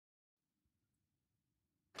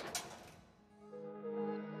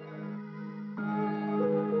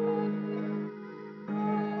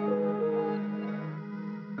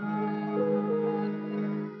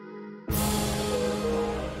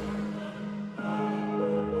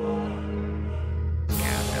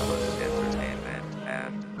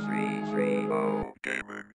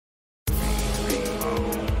Gaming.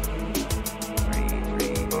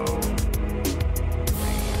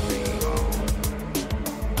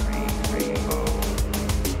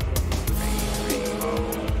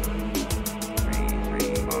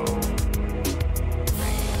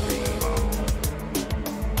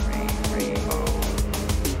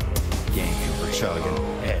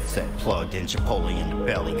 Chugging, headset plugged in, Chipotle in the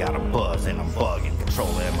belly, got a buzz and I'm bugging,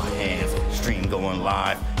 controller in my hands, stream going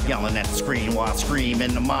live, yelling at the screen while I scream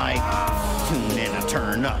in the mic. Tune in, I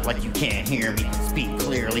turn up like you can't hear me, speak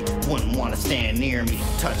clearly, wouldn't want to stand near me,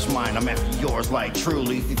 touch mine, I'm after yours like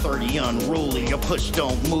truly, if you 30 unruly, your push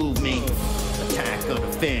don't move me. Attack or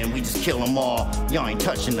defend, we just kill them all. Y'all ain't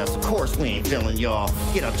touching us, of course we ain't feeling y'all.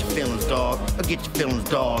 Get out your feelings, dog, or get your feelings,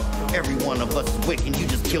 dog. Every one of us is wicked, you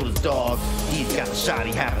just killed his dog. He's got a shot,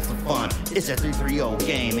 he having some fun. It's that 330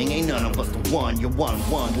 gaming, ain't none of us the one. You're 1-1,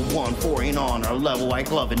 we're 1-4, ain't on our level like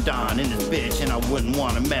Glove and Don in this bitch, and I wouldn't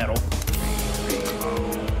want to meddle.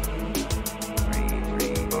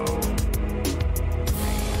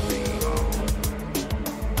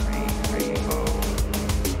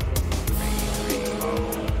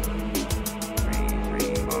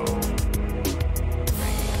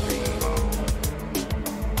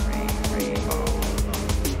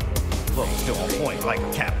 Still on point like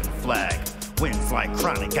a captain flag. Wins like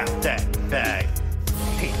Chronic, got that bag.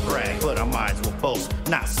 Hate to brag, but I might as well boast.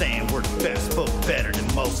 Not saying we're the best, but better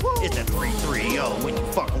than most. It's that 330 when you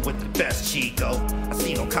fucking with the best Chico. I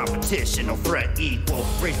see no competition, no threat equal.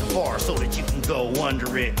 Raise the bar so that you can go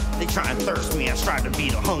under it. They try and thirst me, I strive to be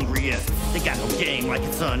the hungriest. They got no game like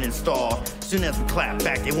it's uninstalled. Soon as we clap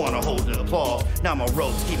back, they wanna hold the applause. Now my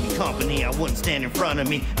ropes keep me company, I wouldn't stand in front of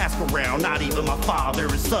me. Ask around, not even my father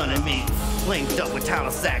is sonning me. Linked up with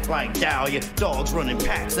Talisac like Dahlia. Dogs running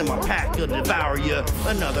packs in my pack will devour ya.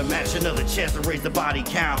 Another match, another chance to raise the body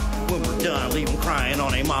count. When we're done, leave them crying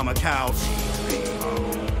on a mama couch.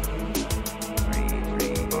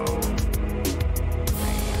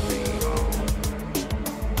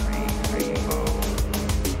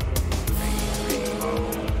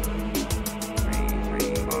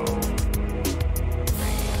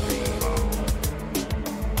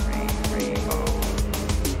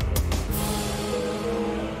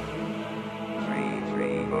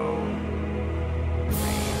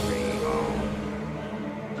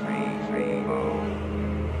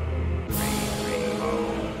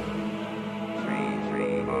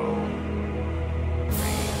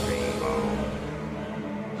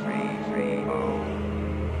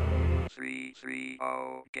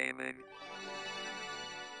 Gaming.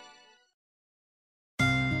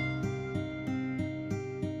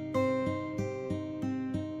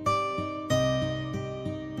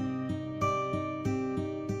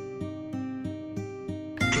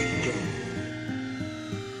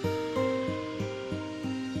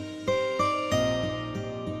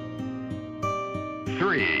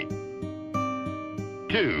 Three,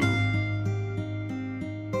 two,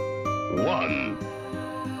 one,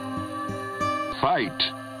 fight.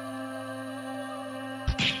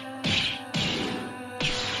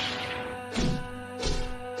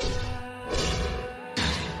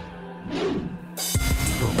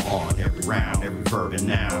 On every round, every verb and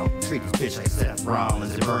noun. Treat this bitch like Seth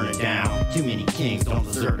Rollins and burn it down. Too many kings don't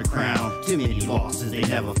deserve the crown. Too many losses they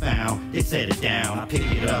never found. They set it down, I pick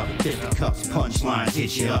it up. Fisticuffs, punchlines,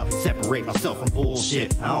 hit you up. Separate myself from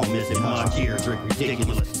bullshit. I don't miss it much. Ear drink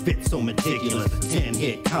ridiculous. Spit so meticulous.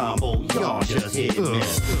 10-hit combo, y'all just hit and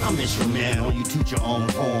miss. I'm instrumental, you toot your own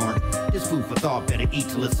horn. This food for thought, better eat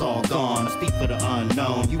till it's all gone. I speak for the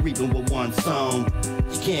unknown, you reaping with one sown.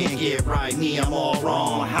 You can't get right, me, I'm all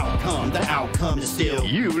wrong. How come the outcome is still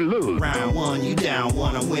You lose. round one, you down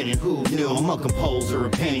one, I'm winning, who knew? I'm a composer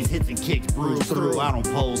of pains, hits and kicks bruise through. I don't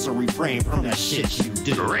pose or refrain from that shit you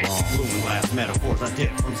do. Great. Blue and glass metaphors I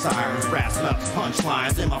dip from sirens, brass knucks,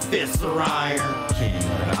 punchlines, and my fists are iron. King of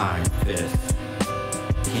the iron fist.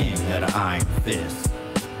 King of the iron fist.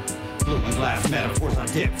 Blue and glass metaphors I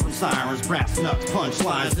dip from sirens, brass knucks,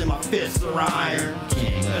 punchlines, and my fists are iron.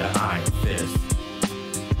 King of the iron fist.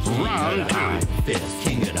 King of the iron fist.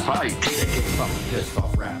 King of the Fight! If I'm a pissed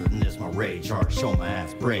off rapper, then this my rage heart. Show my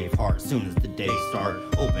ass brave heart soon as the day start.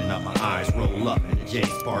 Open up my eyes, roll up in the J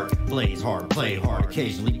spark. Blaze hard, play hard,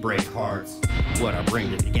 occasionally break hearts. What I bring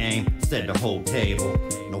to the game, set the whole table.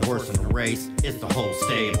 No horse in the race, it's the whole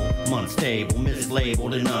stable. I'm unstable,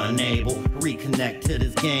 mislabeled and unable to reconnect to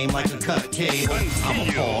this game like a cut cable. I'm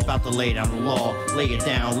a fall, about to lay down the law. Lay it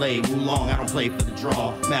down, lay long, I don't play for the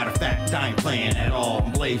draw. Matter of fact, I ain't playing at all.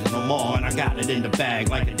 I'm blazing them all, and I got it in the bag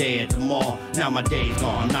like a day at the mall. Now my day's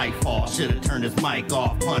gone, nightfall. Should've turned this mic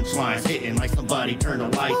off. Punchlines hitting like somebody turned the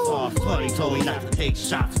lights off. Buddy told me not to take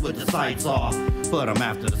shots with the sights off, but I'm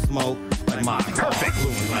after the smoke. Like my perfect blue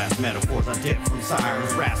and glass metaphors I dip from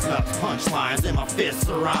sirens, brass nuts, punchlines, and my fists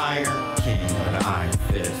are iron. King of the iron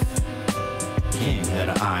fist. King of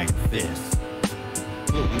the iron fist.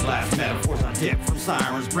 Blue and glass metaphors I dip from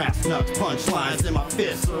sirens, brass nuts, punchlines, and my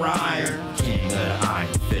fists are iron. King of the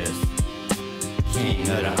iron fist. King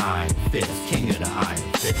of the iron fist. King of the iron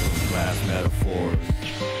fist. Blue and glass metaphors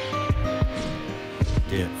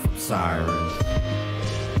dip from sirens.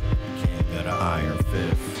 King of the iron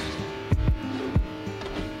fist.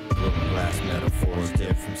 Looking glass metaphors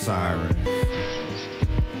dip from sirens.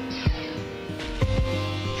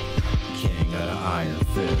 King of the iron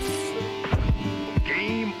fist.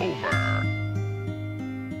 Game over.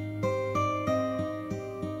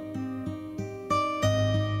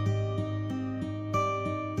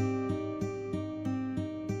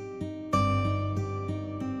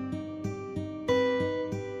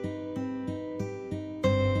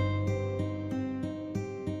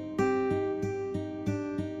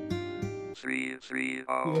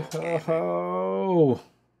 Yo,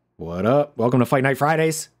 what up? Welcome to Fight Night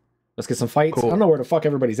Fridays. Let's get some fights. Cool. I don't know where the fuck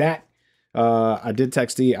everybody's at. I did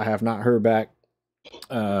text E. I have not heard back.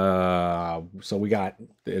 So we got,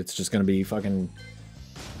 it's just going to be fucking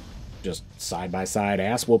just side by side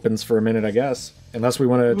ass whoopings for a minute, I guess. Unless we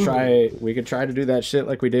want to try, we could try to do that shit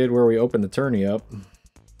like we did where we opened the tourney up.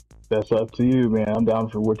 That's up to you, man. I'm down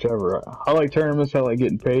for whichever. I like tournaments. I like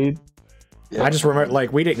getting paid. I just remember,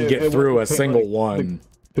 like, we didn't get through a single one.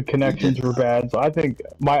 The connections were bad, so I think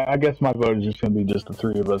I guess my vote is just gonna be just the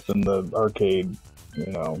three of us in the arcade. You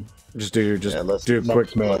know, Just do quick.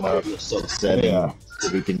 next man up. So setting Yeah.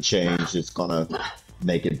 that we can change. It's gonna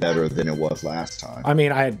make it better than it was last time. I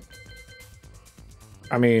mean, I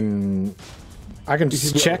can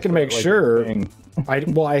just check and make Like, sure. thing. I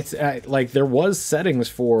like there was settings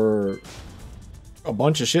for a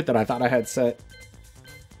bunch of shit that I thought I had set.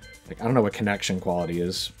 Like, I don't know what connection quality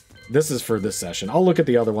is. This is for this session. I'll look at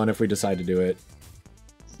the other one if we decide to do it.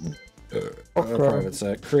 Private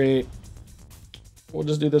set. Create. We'll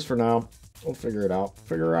just do this for now. We'll figure it out.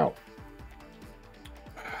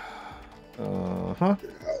 Uh-huh.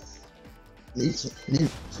 Need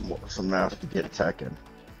some math to get Tekken.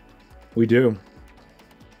 We do.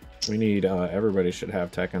 We need, everybody should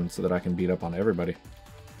have Tekken so that I can beat up on everybody.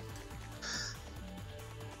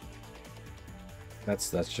 That's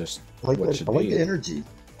just I like, what the, should I like be. the energy.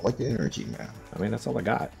 I like the energy, man. I mean, that's all I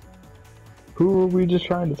got. Who were we just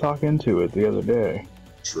trying to talk into it the other day?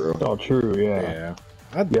 True. It's all true, yeah.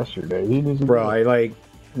 Yesterday, he just Bro, I'm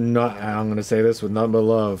gonna say this with nothing but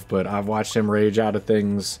love, but I've watched him rage out of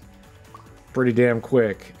things pretty damn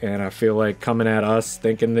quick, and I feel like coming at us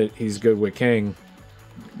thinking that he's good with King.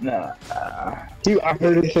 Nah. I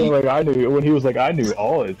heard him say like I knew when he was like I knew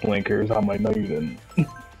all his linkers. I'm like, no, you didn't.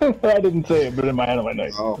 I didn't say it, but in my head I'm like,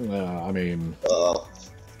 no. I mean,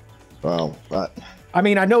 well, but I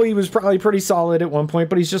know he was probably pretty solid at one point,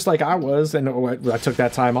 but he's just like I was, and I took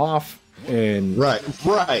that time off. And right.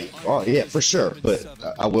 Oh yeah, for sure. But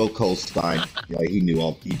I will co-sign. Yeah, he knew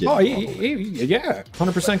all. He did. Oh, yeah,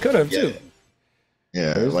 100% could have too.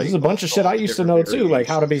 Yeah, there's a bunch of shit I used to know too, like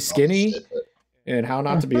how to be skinny and how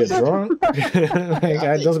not to be a drunk. Like,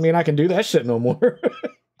 that doesn't mean I can do that shit no more.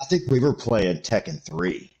 I think we were playing Tekken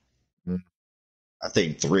 3. I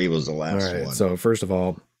think 3 was the last one. So first of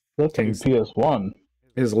all, That's like PS1.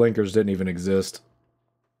 His linkers didn't even exist.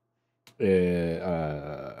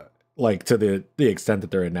 Like to the extent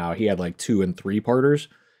that they're in now. He had like 2 and 3 parters,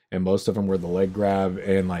 and most of them were the leg grab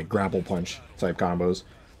and like grapple punch type combos.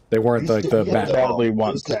 They weren't like the Sadly,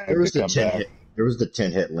 there was the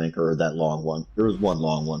 10 hit link or that long one. There was one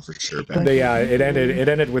long one for sure. Yeah, it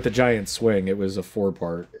ended with a giant swing. It was a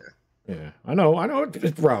 4-part. Yeah, I know, bro.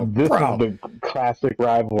 This is the classic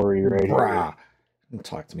rivalry right here. Don't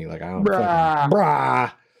talk to me like I don't.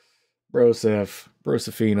 Brah.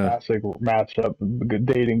 Brosifina. Classic matchup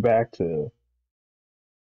dating back to.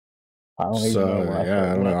 I don't even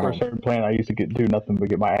know. When I first started playing, I used to do nothing but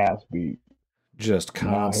get my ass beat. Just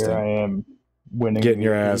constant. Now here I am winning. Getting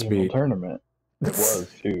your ass beat. Tournament. It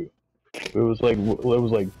was too. It was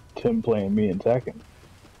like Tim playing me in Tekken.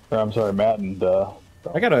 Or I'm sorry, Matt and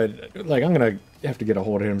I gotta, like, I'm gonna have to get a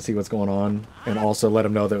hold of him and see what's going on, and also let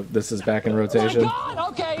him know that this is back in rotation. Oh my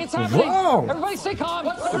God! Okay, it's happening. Whoa! Everybody stay calm.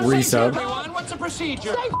 What's the Resub. everyone? What's the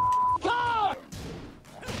procedure? Stay calm.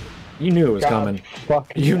 You knew it was God, coming.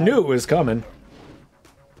 fucking You God. knew it was coming.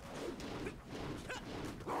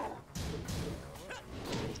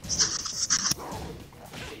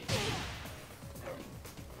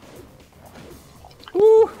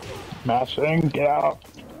 Woo! Mashing, get out.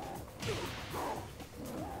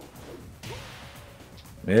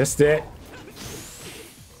 Missed it.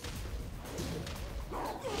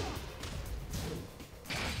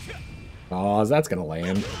 Oh, that's gonna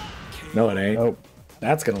land. No, it ain't. Nope.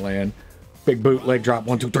 That's gonna land. Big boot, leg drop,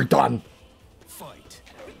 1, 2, 3, done. Fight.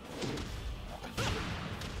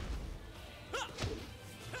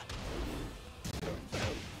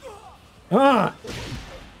 Ah!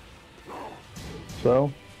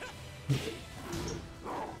 So,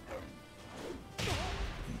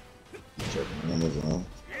 Checking Amazon.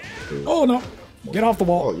 Oh no! Get off the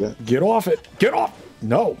wall. Oh, yeah. Get off it. Get off.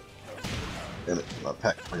 No. Damn it, my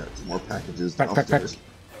pack. I got 2 more packages Pack. downstairs.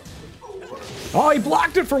 Oh, he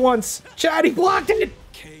blocked it for once. Chad, he blocked it.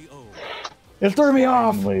 KO. It threw me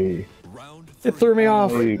off. finally, Round It threw me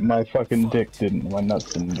off. my fucking dick didn't, my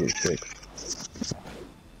nuts didn't get kicked.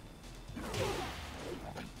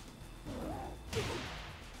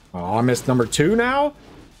 Oh, I missed number 2 now?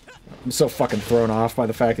 I'm so fucking thrown off by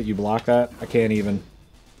the fact that you blocked that. I can't even.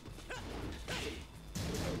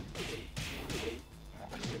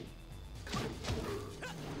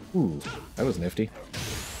 Ooh, that was nifty.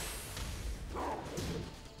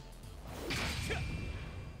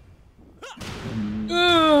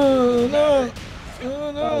 Oh, no.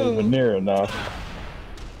 Oh, Not no. even near enough.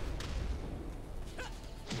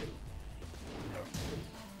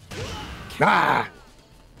 Ah!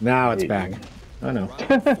 Now it's back. I know.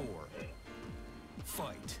 4.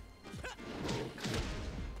 Fight.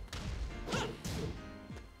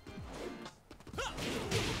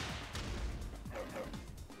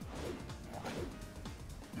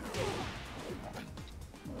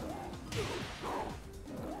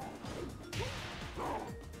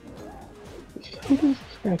 Who does this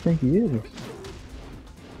guy think he is?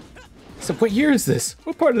 So what year is this?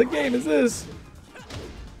 What part of the game is this?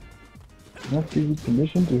 Not give you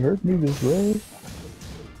permission to hurt me this way?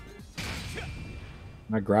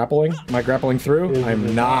 Am I grappling? Am I grappling through? Is I'm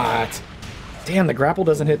it not. Damn, the grapple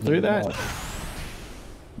doesn't hit through that? Nope.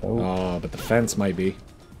 Oh, but the fence might be.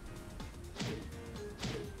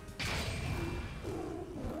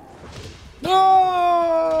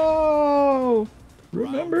 No!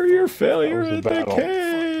 Remember your failure That was at a the battle.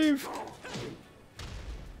 cave!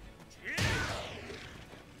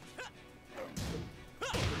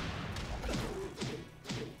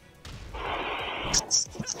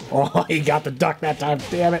 Oh, he got the duck that time,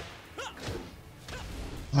 damn it.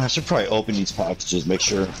 I should probably open these packages, make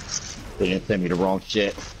sure they didn't send me the wrong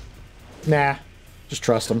shit. Nah, just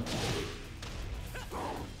trust him.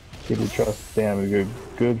 Give you trust. Damn, a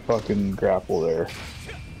good fucking grapple there.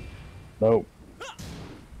 Nope.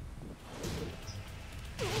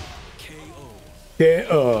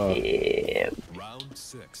 KO. Yeah, Round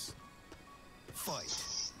 6. Fight.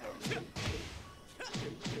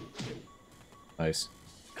 Nice.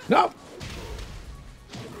 No!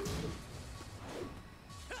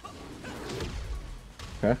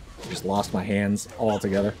 Okay, just lost my hands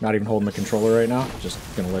altogether. Not even holding the controller right now. Just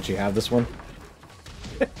gonna let you have this one.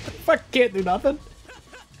 Fuck, can't do nothing.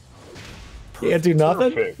 Can't do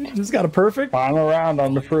nothing. Perfect. Just got a perfect. Final round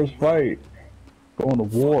on the first fight. Going to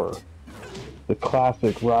war. The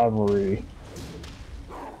classic rivalry.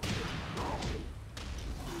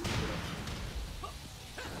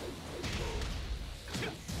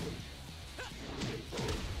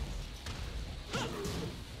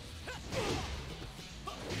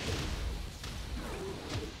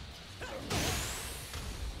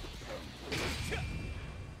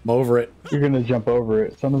 I'm over it. You're gonna jump over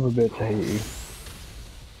it. Son of a bitch, I hate you.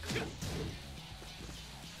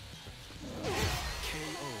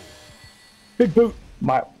 Big boot.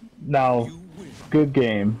 Now, good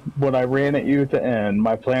game. When I ran at you at the end,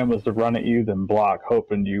 my plan was to run at you, then block,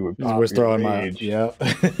 hoping you would pop Was your throwing my rage. yeah,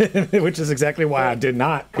 which is exactly why I did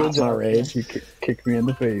not pop my rage. You kicked me in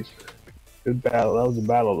the face. Good battle. That was a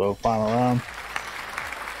battle, though. Final round.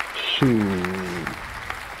 Shoot.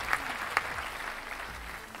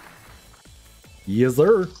 Yes,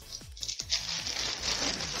 sir.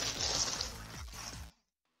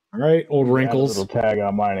 All right? Old Yeah, wrinkles. little tag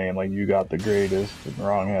on my name, like you got the greatest, and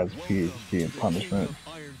wrong has PhD in punishment.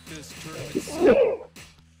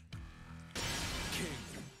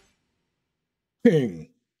 King.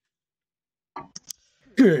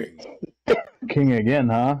 King. King again,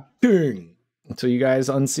 huh? King. Until you guys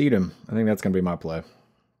unseat him. I think that's going to be my play.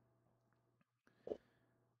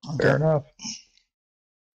 Fair enough.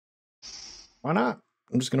 Why not?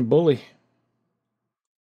 I'm just going to bully.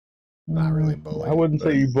 Not really bully. I wouldn't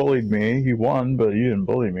say you bullied me. You won, but you didn't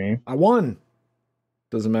bully me. I won.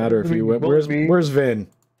 Doesn't matter if you win. Where's Vin?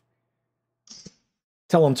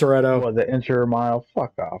 Tell him, Toretto. What, the inch or a mile?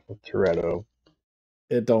 Fuck off with Toretto.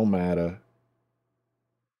 It don't matter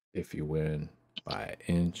if you win by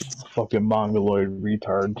an inch. Fucking mongoloid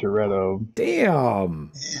retard Toretto.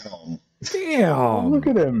 Damn. Damn. Look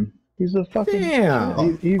at him. He's a fucking.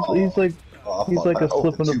 Damn. He's like a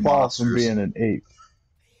slip and a fall from being an ape.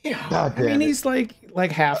 Yeah. I mean, he's like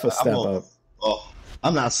half a step up. Oh,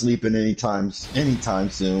 I'm not sleeping anytime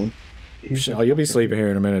soon. You'll be sleeping here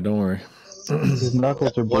in a minute. Don't worry. His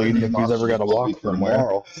knuckles are bleeding if he's ever got to walk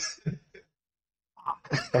somewhere.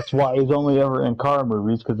 That's why he's only ever in car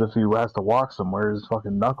movies, because if he has to walk somewhere, his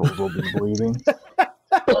fucking knuckles will be bleeding.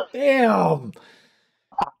 Damn.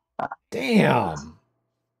 Damn.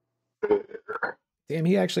 Damn,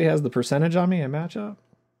 he actually has the percentage on me in matchup.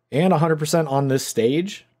 And 100% on this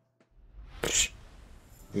stage.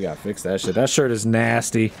 We gotta fix that shit. That shirt is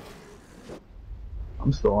nasty.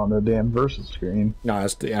 I'm still on the damn versus screen. No,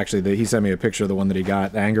 it's actually, he sent me a picture of the one that he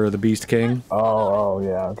got. The Anger of the Beast King. Oh,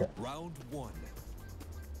 yeah, okay. Round one.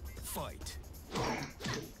 Fight.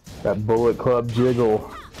 That Bullet Club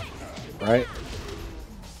jiggle. Right?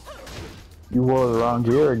 You wore the wrong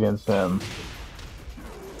gear against him.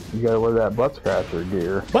 You gotta wear that butt scratcher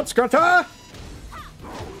gear. Butt scratcher!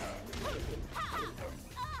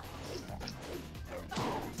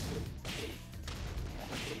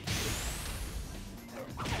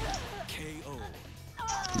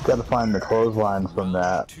 You gotta find the clotheslines from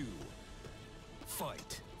that.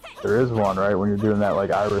 There is one, right? When you're doing that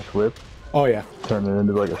like Irish whip. Oh yeah. Turn it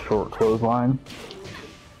into like a short clothesline.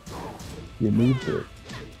 You need it.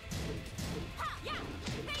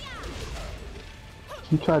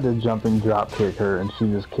 You tried to jumping drop kick her and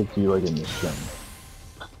she just kicked you like in the shin.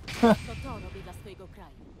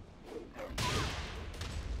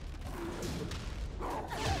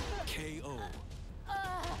 KO.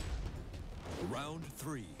 Round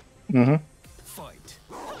three. Mm-hmm. Fight.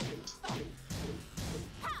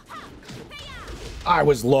 I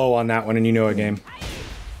was low on that one, and you know a game.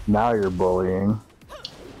 Now you're bullying.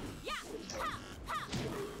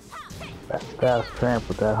 That fast tramp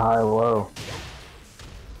with that high low.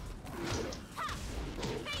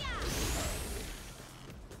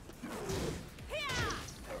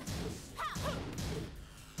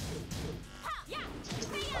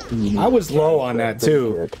 I was low on that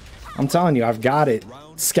too. I'm telling you, I've got it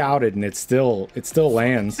scouted, and it still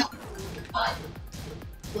lands.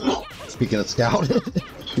 Speaking of scouted,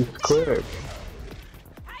 she's quick.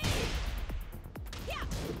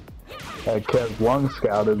 I had Kev's lung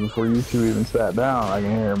scouted before you two even sat down. I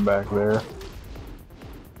can hear him back there.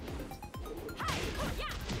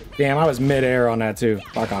 Damn, I was mid-air on that too.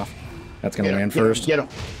 Fuck off. That's gonna land first. Get him.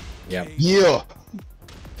 Yep. Yeah.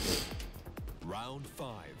 Round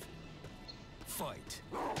five. Fight.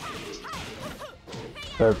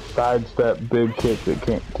 That sidestep big kick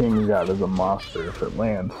that King got is a monster if it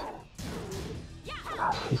lands.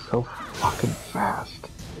 Gosh, he's so fucking fast.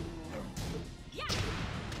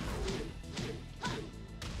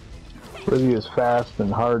 Lizzie is fast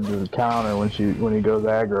and hard to counter when he goes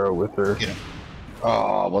aggro with her.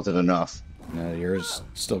 Oh, wasn't enough. No, yours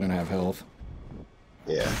still gonna have health.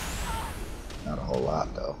 Yeah. Not a whole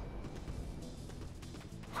lot though.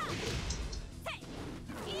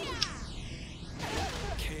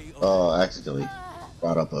 Oh, I accidentally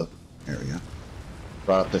brought up a area.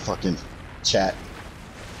 Brought up the fucking chat.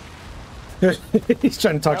 He's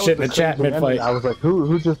trying to talk shit in the chat mid-fight. I was like,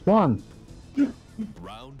 who just won?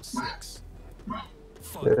 Round six.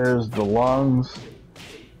 Fight. There's the lungs.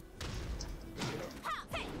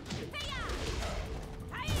 I'm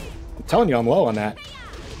telling you, I'm low on that.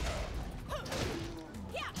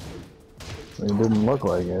 It didn't look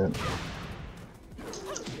like it.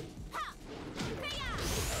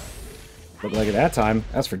 Looked like it that time.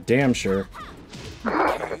 That's for damn sure.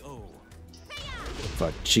 KO.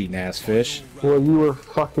 Fuck cheating ass fish. Well,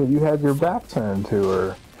 you had your back turned to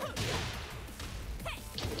her.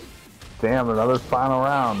 Damn, another final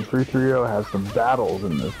round. 3-3-0 has some battles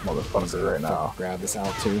in this motherfucker right now. Grab this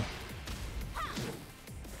out too.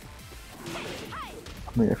 I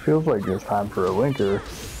mean, it feels like it's time for a linker.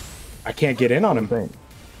 I can't get in on him.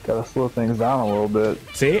 Gotta slow things down a little bit.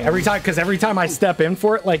 See, every time I step in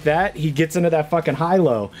for it like that, he gets into that fucking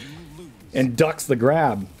high-low and ducks the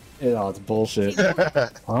grab. Oh, it's bullshit.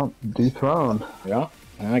 Well, dethroned. Yeah,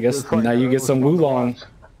 and I guess now you get some Wulong.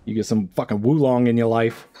 You get some fucking Wulong in your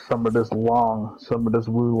life. Some of this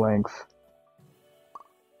Wu length.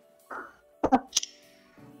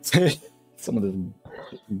 Some of this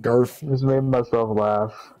girth. Just made myself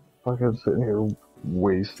laugh. Fucking sitting here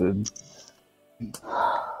wasted. It's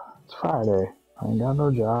Friday. I ain't got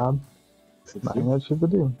no job. I ain't got shit to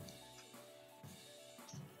do.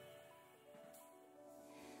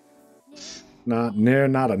 Not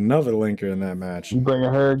another linker in that match. You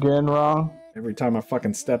bringing her again, wrong? Every time I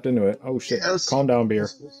fucking stepped into it. Oh shit. Yes. Calm down, beer.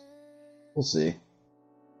 We'll see.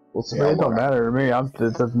 We'll see. It don't matter to me.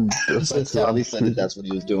 It doesn't. Sally said that that's what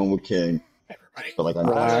he was doing with King. But like, I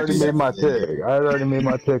already made my pick. I already made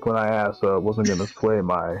my pick when I asked, so I wasn't gonna sway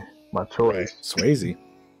my choice. Swayze.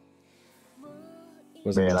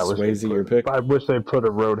 Wasn't Man, Swayze your pick? I wish they put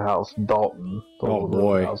a Roadhouse Dalton. Oh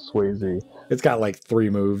boy, Roadhouse Swayze. It's got like 3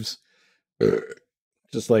 moves.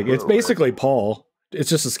 Just like it's basically Paul. It's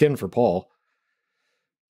just a skin for Paul.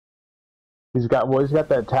 He's got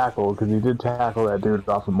that tackle because he did tackle that dude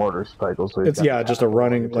off a motorcycle. So it's just a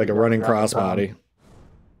running crossbody.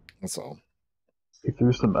 That's all. He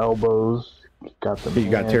threw some elbows. You got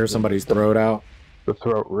to tear somebody's throat out. The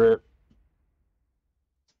throat rip.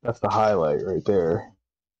 That's the highlight right there.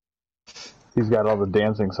 He's got all the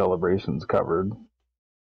dancing celebrations covered.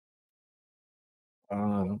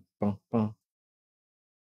 What?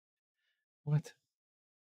 I'm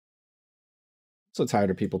so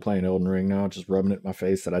tired of people playing Elden Ring now, just rubbing it in my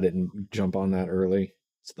face that I didn't jump on that early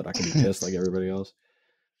so that I can be pissed like everybody else.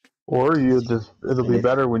 Or it'll be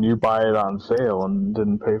better when you buy it on sale and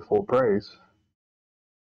didn't pay full price.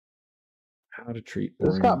 How to treat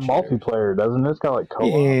It's got multiplayer, doesn't it? It's got like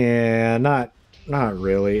co-op. Yeah, not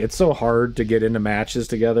really. It's so hard to get into matches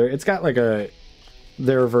together. It's got like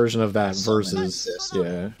their version of that versus.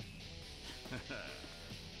 Yeah.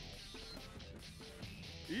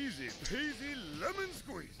 Easy peasy lemon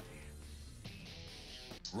squeezy.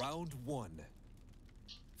 Round 1.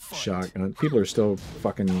 Shotgun. People are still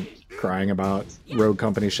fucking crying about Rogue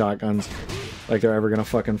Company shotguns like they're ever gonna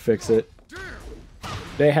fucking fix it.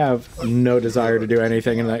 They have no desire to do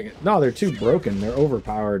anything, and no, they're too broken. They're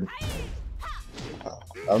overpowered.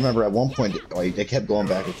 I remember at one point, like, they kept going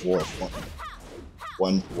back and forth.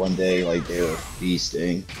 One day, like, they were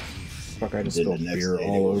feasting. Fuck! I just spilled beer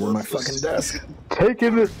all over my fucking desk.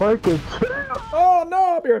 Taking it like a champ. Oh no!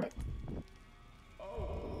 I'll be right back.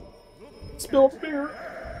 Spilled beer.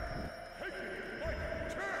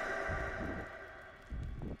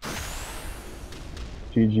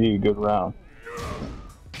 GG, good round.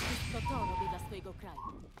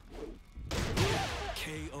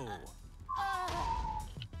 KO.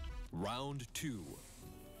 Round 2.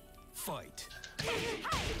 Fight.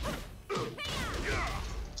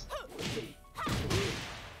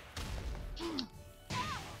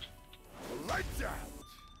 Lights out.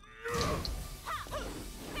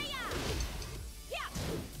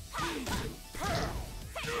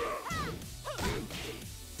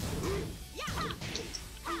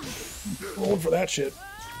 Rolling for that shit.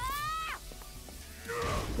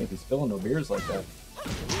 Can't be spilling no beers like that.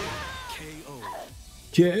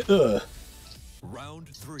 KO. Round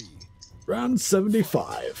 3. Round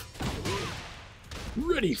 75.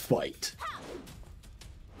 Ready, fight.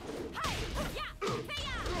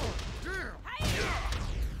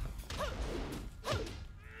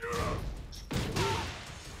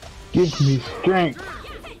 Give me strength.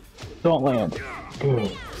 Don't land.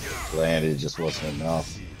 Good. Landed just wasn't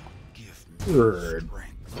enough. Word.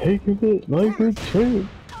 Taking it like a champ.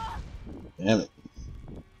 Damn it.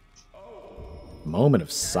 Moment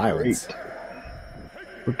of silence.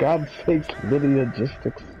 For God's sake, Lydia just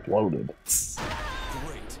exploded.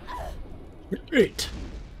 Great.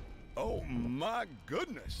 Oh my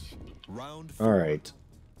goodness. Round 4. All right.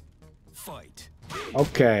 Fight.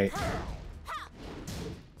 Okay.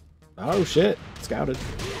 Oh shit! Scouted.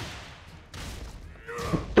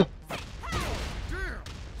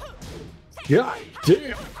 God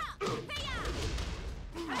damn.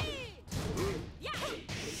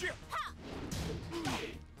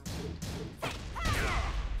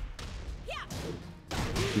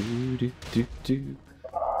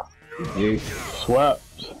 You swept.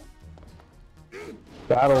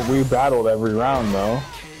 We battled every round though.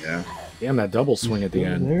 Yeah. Damn, that double swing at the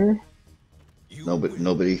end. There?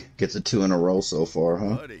 Nobody gets a 2 in a row so far,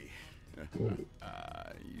 huh? Buddy.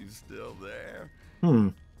 You still there? Hmm.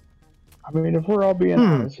 I mean, if we're all being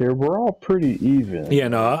honest here, we're all pretty even. Yeah,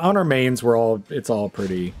 no, on our mains, it's all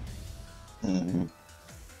pretty.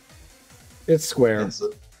 It's square.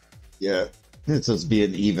 Yeah, it's just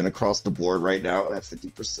being even across the board right now at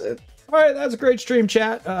 50%. All right, that's a great stream,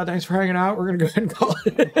 chat. Thanks for hanging out. We're gonna go ahead and call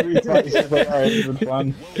it. It's been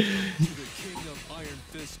fun.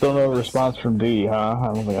 Still no response from D, huh?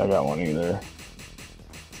 I don't think I got one either.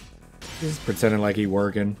 He's pretending like he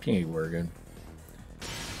working. He ain't working.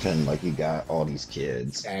 Pretending like he got all these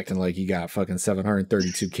kids. Acting like he got fucking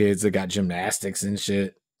 732 kids that got gymnastics and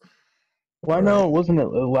shit. Well, I know, wasn't it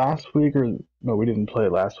last week or no? We didn't play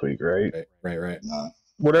last week, right? Right. Nah.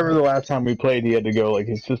 Whatever the last time we played, he had to go. Like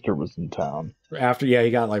his sister was in town. After, yeah, he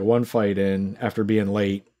got like one fight in after being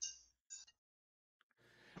late.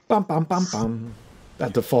 Bum bum bum bum.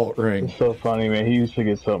 That default ring. It's so funny, man. He used to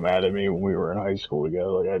get so mad at me when we were in high school together.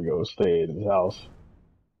 Like I'd go stay at his house,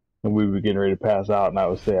 and we would get ready to pass out, and I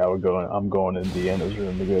would say I'm going in Deanna's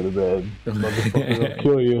room to go to bed. Motherfucker, I'll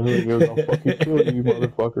kill you. Like, I'll fucking kill you,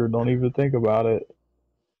 motherfucker. Don't even think about it.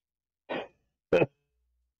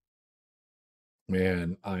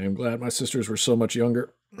 Man, I am glad my sisters were so much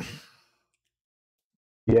younger.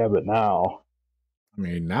 Yeah, but now. I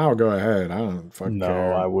mean, now go ahead. I don't fucking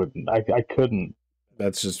care. I wouldn't. I couldn't.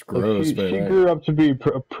 That's just gross. She grew up to be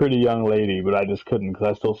a pretty young lady, but I just couldn't because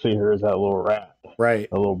I still see her as that little rat. Right.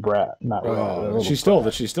 A little brat. Not rat. She's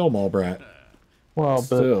still mall brat. Well, but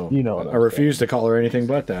still, you know. I refuse to call her anything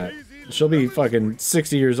but that. She'll be fucking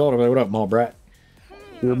 60 years old. I'm like, what up, mall brat?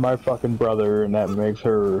 You're my fucking brother, and that makes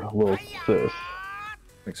her a little sis.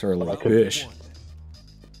 Makes her a little fish.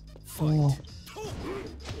 Oh.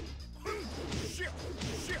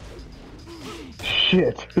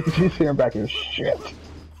 Shit. She's hearing back here. Shit.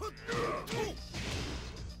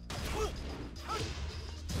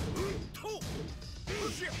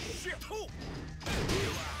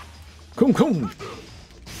 Coom.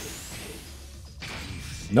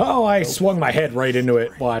 No, I swung my head right into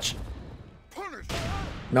it. Watch.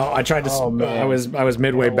 No, I tried to. Oh, man. I was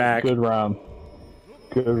midway back. Good round.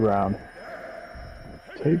 Take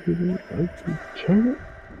it. Check it.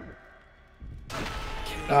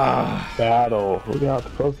 Battle. Look how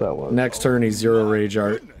close that was. Next turn, he's 0 rage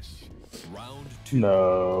art.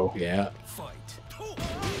 No. Yeah.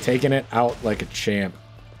 Taking it out like a champ.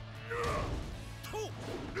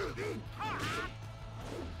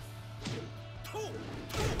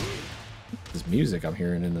 This music I'm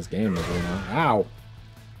hearing in this game is right now. Ow.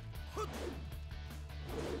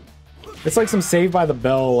 It's like some Saved by the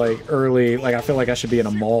Bell, like early, like I feel like I should be in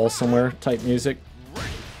a mall somewhere type music.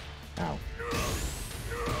 Ow.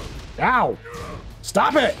 Ow!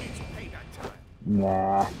 Stop it!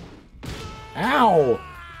 Nah. Ow!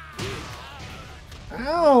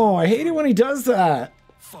 Ow! I hate it when he does that.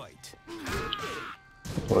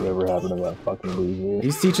 Whatever happened to that fucking loser?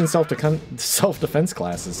 He's teaching self-defense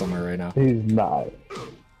classes somewhere right now. He's not.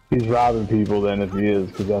 He's robbing people then if he is,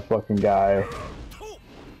 because that fucking guy,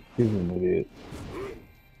 he's an idiot.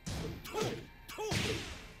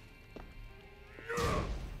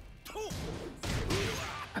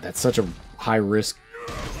 That's such a high-risk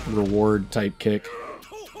reward type kick.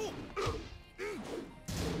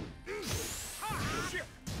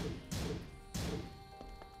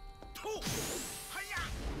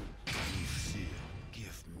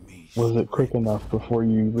 Was it quick enough before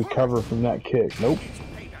you recover from that kick? Nope.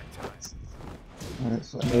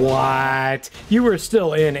 What? You were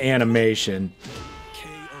still in animation.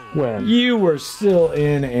 When? You were still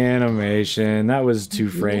in animation. That was 2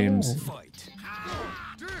 frames.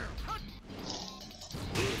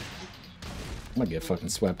 I'm gonna get fucking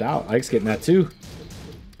swept out. Ike's getting that too.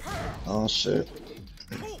 Oh shit.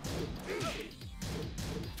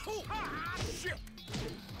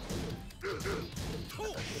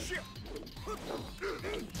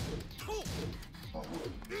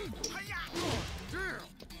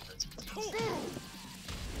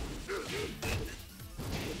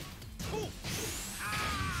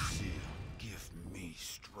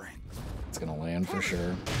 It's gonna land for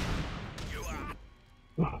sure.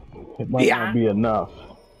 It might not be enough.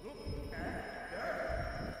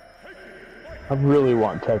 I really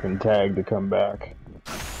want Tekken Tag to come back.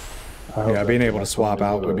 Yeah, being able to swap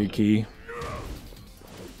out would be key.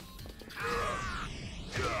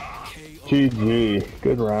 GG.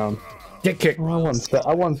 Good round. Get kicked. Well,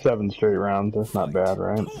 I won 7 straight rounds. That's not bad,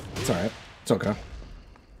 right? It's alright. It's okay.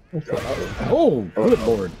 Oh, good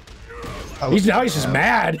lord. He's just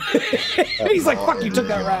mad. He's like, fuck, you took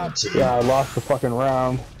that round. Yeah, I lost the fucking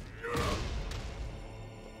round.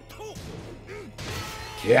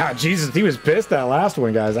 Yeah, Jesus, he was pissed that last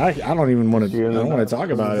one, guys. I don't even want to. I don't want to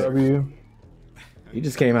talk about it. He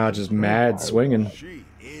just came out just mad swinging. She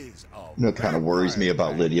is a You know, it kind of worries me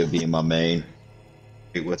about Lydia being my main.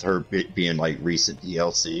 With her being like recent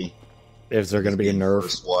DLC. If they're going to be a nerf.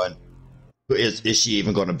 First one. Is she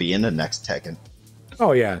even going to be in the next Tekken?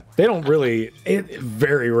 Oh yeah, they don't really.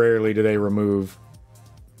 Very rarely do they remove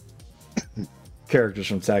characters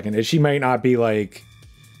from Tekken. And she might not be like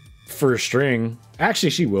first string. Actually,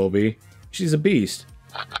 she will be. She's a beast.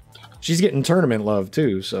 She's getting tournament love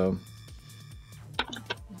too. So.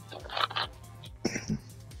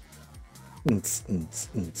 Boots and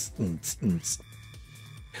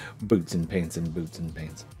pants and boots and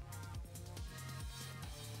pants.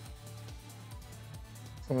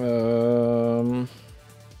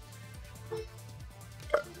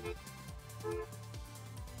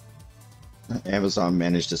 Amazon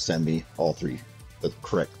managed to send me all three the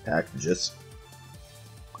correct packages.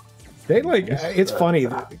 They like it's funny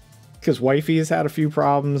because wifey's had a few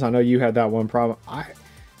problems. I know you had that one problem.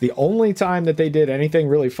 The only time that they did anything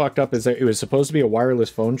really fucked up is that it was supposed to be a wireless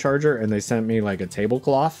phone charger, and they sent me like a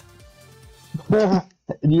tablecloth. And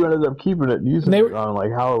you ended up keeping it and using it on like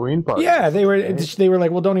Halloween parties. Yeah, they were like,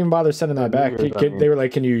 well, don't even bother sending that back. They were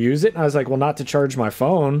like, can you use it? And I was like, well, not to charge my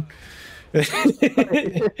phone. And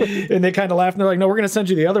they kind of laughed. And they're like, no, we're going to send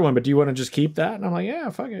you the other one, but do you want to just keep that? And I'm like, yeah,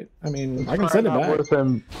 fuck it. I mean, I can send it back. It's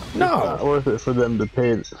not worth it for them to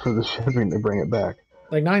pay for the shipping to bring it back.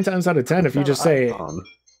 Like 9 times out of 10, if you just say,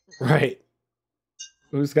 right,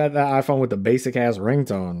 who's got that iPhone with the basic ass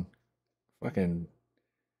ringtone? Fucking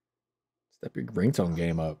step your ringtone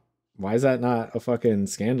game up. Why is that not a fucking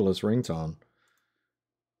scandalous ringtone?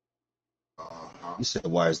 You said,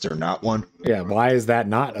 why is there not one? Yeah, why is that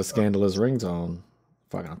not a scandalous ringtone?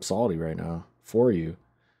 Fucking, I'm salty right now for you.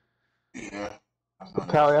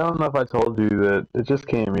 Callie, I don't know if I told you that it just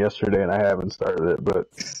came yesterday and I haven't started it, but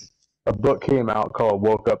a book came out called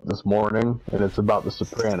Woke Up This Morning, and it's about The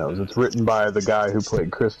Sopranos. It's written by the guy who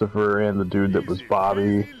played Christopher and the dude that was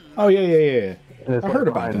Bobby. Oh, yeah. And it's I heard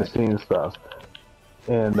about behind the scenes stuff.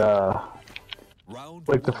 And,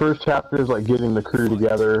 like, the first chapter is, like, getting the crew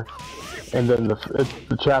together. And then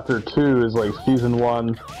the chapter 2 is, like, season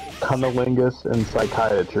 1, cunnilingus and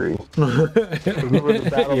psychiatry. Remember the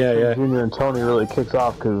battle between Junior and Tony really kicks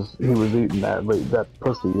off because he was eating that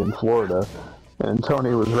pussy in Florida. And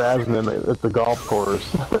Tony was razzing him at the golf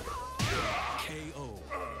course.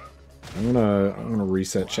 I'm gonna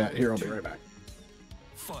reset chat here. I'll be right back.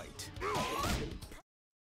 Fight.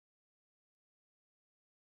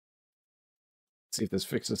 See if this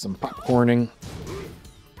fixes some popcorning.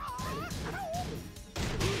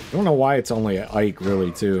 I don't know why it's only Ike,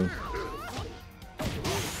 really, too.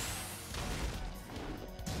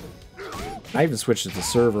 I even switched it to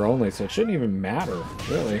server only, so it shouldn't even matter,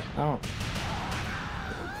 really. I don't...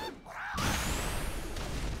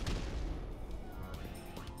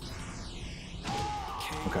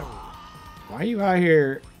 Okay. Why are you out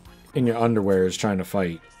here in your underwears trying to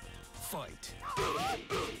fight? Fight.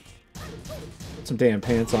 Put some damn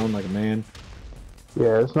pants on like a man.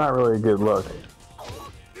 Yeah, it's not really a good look.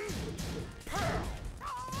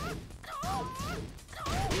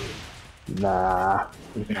 Nah.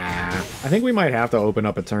 I think we might have to open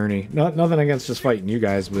up a tourney. Nothing against just fighting you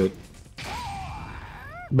guys, but...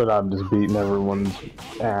 But I'm just beating everyone's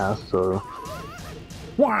ass, so...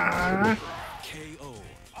 Wah! KO.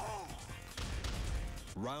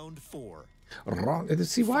 Round 4.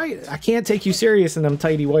 See, why? I can't take you serious in them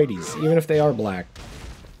tighty whities, even if they are black.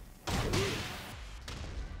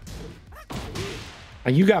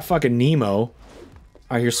 And you got fucking Nemo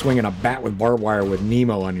out here swinging a bat with barbed wire with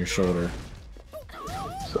Nemo on your shoulder.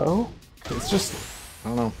 So? It's just, I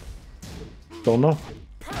don't know. Don't know.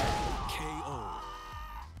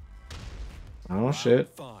 Oh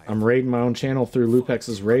shit. I'm raiding my own channel through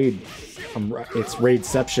Lupex's raid. It's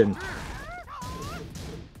Raidception.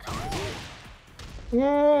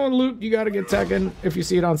 Oh, Luke, you gotta get Tekken. If you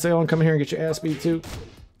see it on sale and come here and get your ass beat too.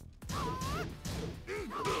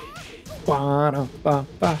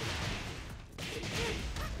 Ba-da-ba-ba.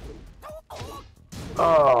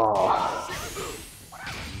 Oh.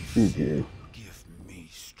 GG. Give me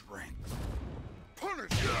strength.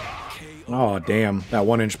 Oh, damn. That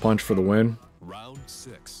 1-inch punch for the win. Round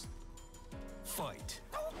 6. Fight.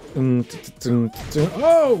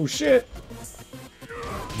 Oh, shit.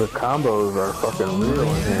 The combos are fucking real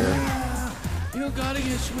in here. You gotta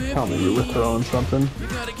get swift. Tell me you were throwing something? You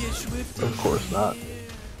gotta get swift. Of course not.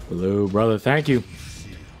 Hello, brother. Thank you.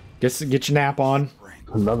 Get your nap on.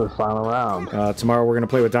 Another final round. Tomorrow we're going to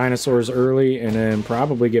play with dinosaurs early and then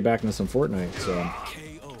probably get back into some Fortnite. So,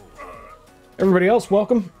 everybody else,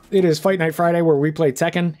 welcome. It is Fight Night Friday where we play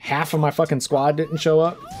Tekken. Half of my fucking squad didn't show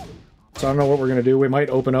up. So I don't know what we're gonna do. We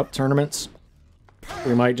might open up tournaments.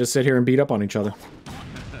 We might just sit here and beat up on each other.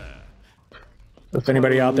 If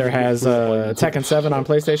anybody out there has Tekken 7 on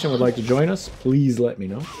PlayStation would like to join us, please let me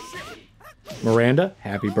know. Miranda,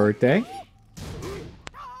 happy birthday.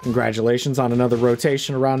 Congratulations on another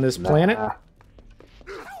rotation around this planet.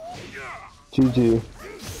 GG.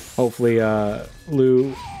 Hopefully,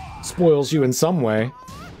 Lou spoils you in some way.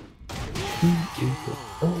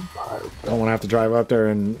 Don't want to have to drive up there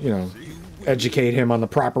and, you know, educate him on the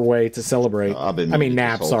proper way to celebrate. I mean,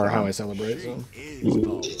 naps are how I celebrate. So.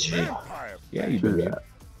 Yeah, you do that.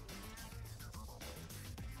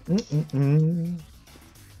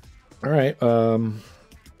 All right.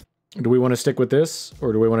 Do we want to stick with this,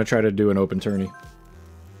 or do we want to try to do an open tourney?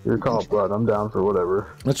 Your call, bud. I'm down for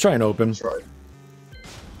whatever. Let's try an open.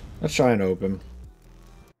 Let's try an open.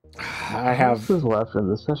 I have. This is left,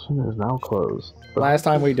 and the session is now closed. Last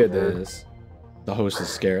time we did this, the host is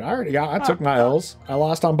scared. I took my L's. I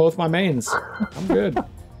lost on both my mains. I'm good.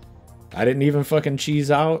 I didn't even fucking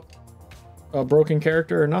cheese out a broken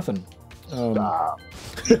character or nothing. Stop.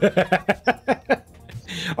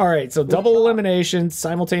 All right, so double elimination,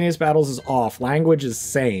 simultaneous battles is off. Language is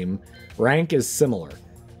same. Rank is similar.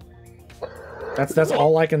 That's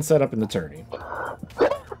all I can set up in the tourney.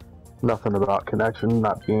 Nothing about connection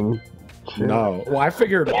not being. Shit. No, well, I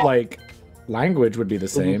figured like language would be the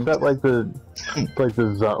same. Is that like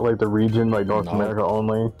the region, like North America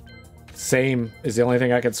only? Same is the only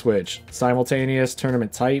thing I could switch. Simultaneous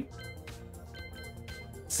tournament type,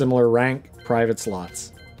 similar rank, private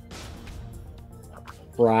slots.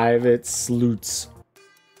 Private sloots.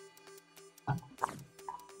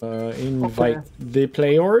 Invite the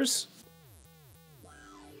players.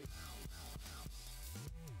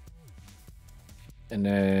 And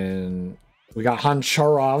then we got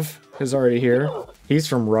Hancharov is already here. He's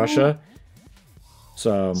from Russia.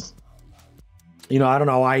 So, you know, I don't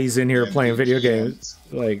know why he's in here playing video games.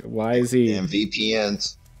 Like, why is he... Damn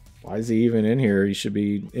VPNs. Why is he even in here? He should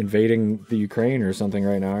be invading the Ukraine or something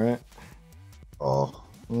right now, right? Oh.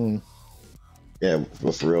 Yeah,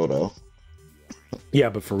 but for real though. Yeah,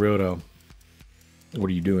 but for real though. What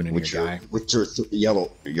are you doing in here, guy? With your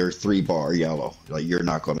yellow, your 3-bar yellow. Like, you're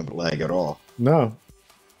not going to lag at all. No.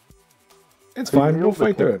 It's fine. We'll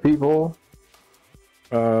fight through it. People.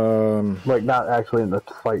 Like, not actually in the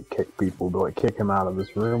fight kick people, but like kick him out of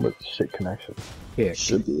this room with shit connection. Kick.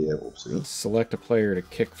 Should be able to. Select a player to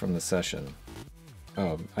kick from the session.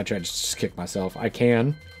 Oh, I tried to just kick myself. I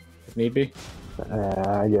can, if need be.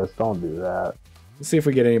 I guess don't do that. Let's see if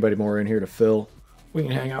we get anybody more in here to fill. We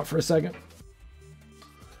can hang out for a second.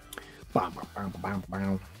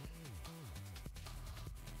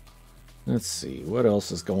 Let's see what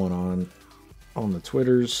else is going on the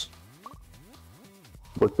Twitters.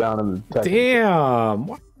 Look down in the text. Damn,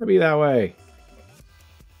 why would it be that way?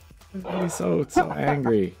 Why is so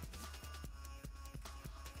angry?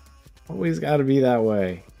 Always got to be that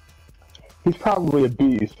way. He's probably a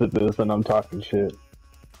beast at this, and I'm talking shit.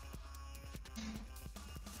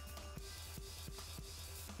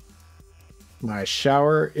 My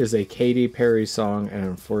shower is a Katy Perry song, and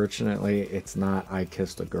unfortunately, it's not I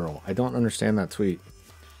Kissed a Girl. I don't understand that tweet.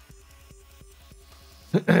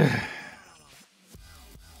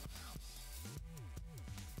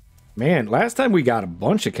 Man, last time we got a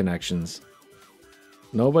bunch of connections.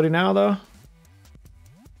 Nobody now, though?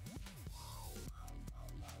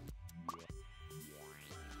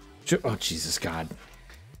 Oh, Jesus, God.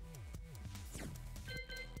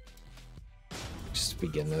 Just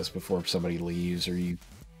begin this before somebody leaves or you...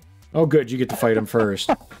 Oh, good. You get to fight him first.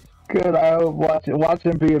 Good. I would watch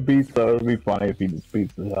him be a beast, though. It would be funny if he just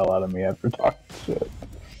beats the hell out of me after talking shit.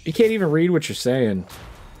 You can't even read what you're saying.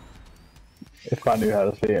 If I knew how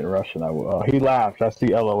to say it in Russian, I would. Oh, he laughed. I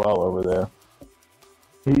see LOL over there.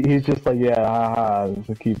 He's just like, yeah, haha,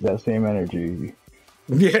 to keep that same energy.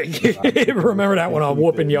 Yeah, remember that one? I'm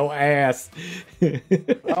whooping your ass. I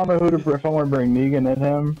don't know who to. If I want to bring Negan in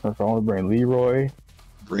him, if I want to bring Leroy,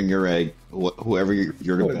 bring your egg. Whoever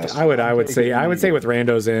you're the best. I would say with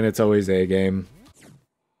Randos in, it's always a game.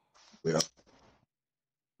 Yeah.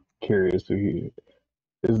 Curious to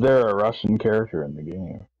is there a Russian character in the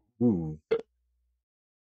game? Ooh.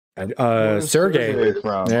 Sergey.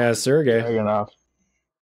 Yeah, Sergey. Dragunov.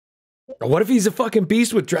 What if he's a fucking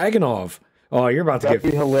beast with Dragunov? Oh, you're about to get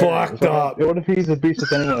fucked up. What if he's a beast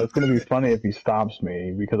with anyone? It's going to be funny if he stomps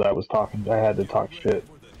me because I had to talk shit.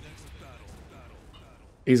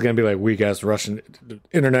 He's going to be like weak ass Russian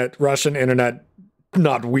internet,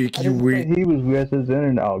 not weak, you weak. He was with his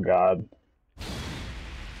internet. Oh, God.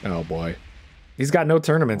 Oh, boy. He's got no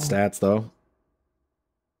tournament stats, though.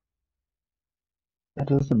 That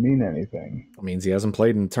doesn't mean anything. It means he hasn't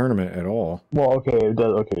played in a tournament at all. Well, okay, it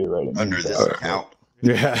does. Okay, you're right. It Under means this that. account.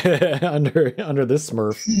 Yeah, under this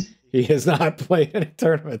Smurf, he has not played any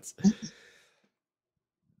tournaments.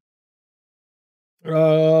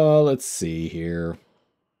 Let's see here.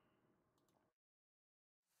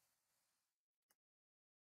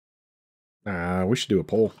 We should do a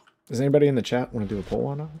poll. Does anybody in the chat want to do a poll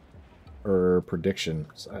on that? Or prediction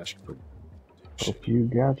 / Hope you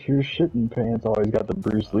got your shitting pants. Always got the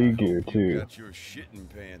Bruce Lee gear too. Got your shitting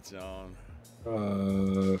pants on.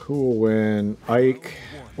 Who will win, Ike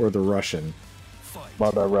or the Russian?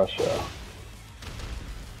 Mother Russia.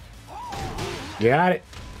 Got it.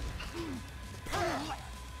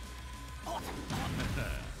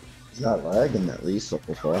 It's not lagging at least so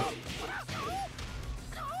far.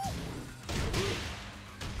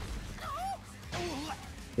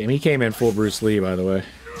 Damn, he came in full Bruce Lee, by the way.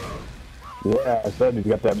 Yeah, I said he's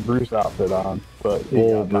got that Bruce outfit on, but he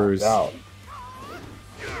Old got knocked Bruce. out.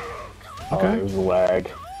 Okay. Oh, there's a lag.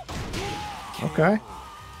 Okay.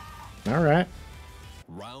 All right.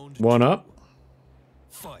 Round One up.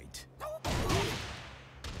 fight.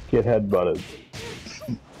 Get headbutted.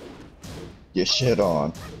 Get shit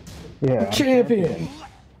on. Yeah. Champion.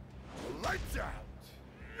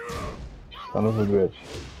 Son of a bitch.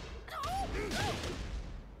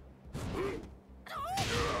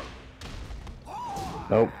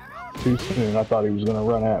 Nope. Too soon. I thought he was gonna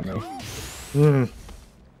run at me.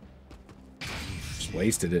 Just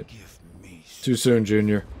wasted it. Too soon,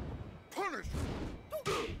 Junior.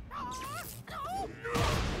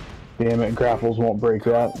 Damn it, grapples won't break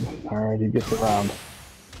that. Alright, he gets around.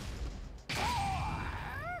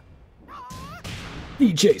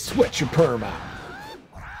 DJ, sweat your perm out.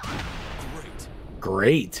 Great.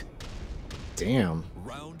 Great. Damn.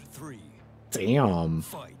 Round 3. Damn.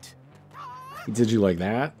 Fight. He did you like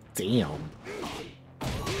that? Damn.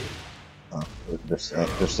 They're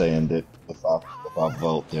saying that if I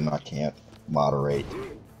vote, then I can't moderate.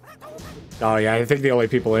 Oh yeah, I think the only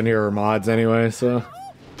people in here are mods anyway, so.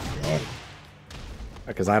 Yeah.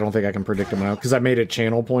 Because I don't think I can predict them out. Because I made it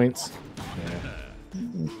channel points.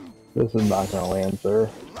 This is not gonna land, sir.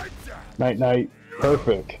 Night night.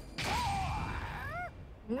 Perfect.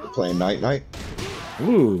 We're playing night night.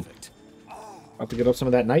 Ooh. About to get up some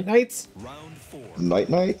of that night nights? Round 4. Night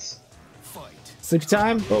nights. Fight. Sleepy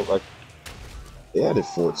time? Oh, like they added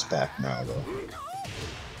Forts back now though.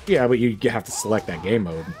 Yeah, but you have to select that game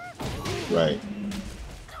mode. Right.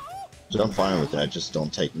 So I'm fine with that. Just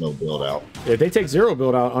don't take no build out. If they take zero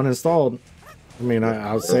build out uninstalled, I mean,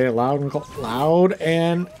 I'll say it loud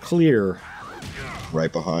and clear.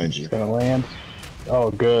 Right behind you. Gonna land. Oh,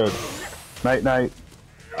 good. Night night.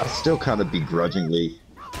 I still kind of begrudgingly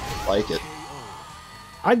like it.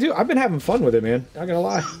 I do. I've been having fun with it, man. Not gonna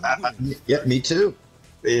lie. Yeah, me too.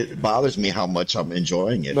 It bothers me how much I'm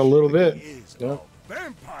enjoying it. A little bit. Yeah.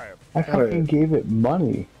 Vampire. I fucking gave it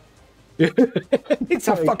money. It's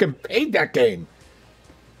a fucking paid that game.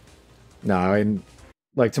 No, I mean,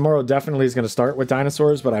 like tomorrow definitely is going to start with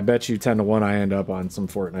dinosaurs, but I bet you 10-1 I end up on some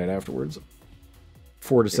Fortnite afterwards.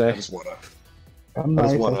 4 to I say. just wanna I'm I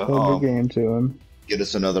just nice. wanna, I sold the game to him. get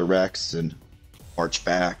us another Rex and march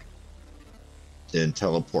back, then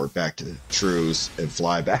teleport back to Trues and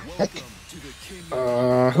fly back.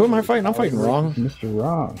 Who am I fighting? I'm fighting wrong. Mr.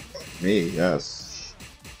 Wrong. Me, yes.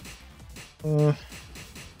 The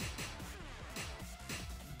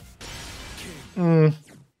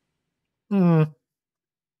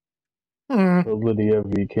Lydia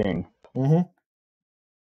V. King.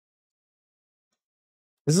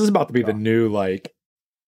 This is about to be the new, like,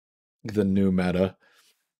 the new meta.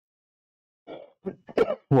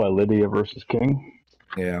 What, Lydia versus King?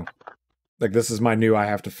 Yeah. Like, this is my new, I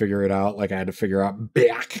have to figure it out. Like, I had to figure out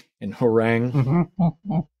back and harangue.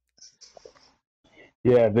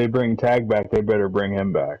 Yeah, if they bring Tag back, they better bring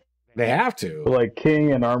him back. They have to. But like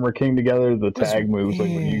King and Armor King together, the tag moves, like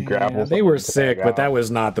when you grapple. Yeah, they were sick, but that was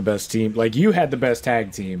not the best team. Like, you had the best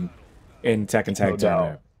tag team in Tekken Tag No Tournament.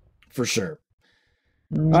 doubt. For sure.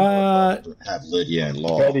 Have Lydia and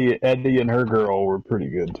Law. Eddie and her girl were pretty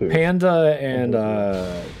good too. Panda and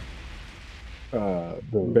the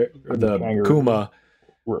kangaroo. Kuma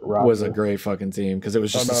Roger. was a great fucking team because it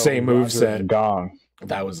was just Oh, the no, same Roger move set. and Gong.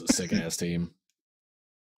 That was a sick ass team.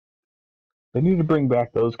 They need to bring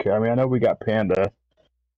back those characters. I mean, I know we got Panda,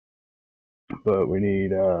 but we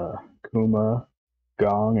need Kuma,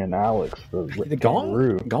 Gong, and Alex. The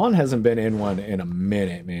kangaroo. Gone hasn't been in one in a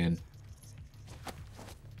minute, man.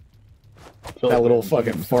 So That little they-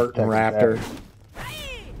 fucking farting Tekken raptor. Tag.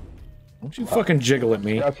 Don't you fucking jiggle at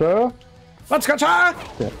me. Gotcha. Let's go, cha!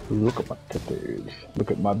 Yeah, look at my titties.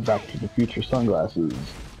 Look at my Back to the Future sunglasses.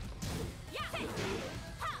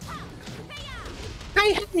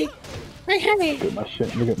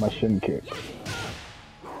 Look at my shin kick.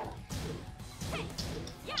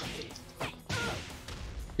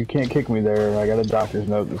 You can't kick me there. I got a doctor's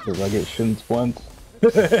note that says I get shin splints.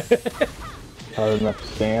 Hard enough to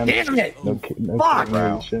stand. Damn it! No, Fuck!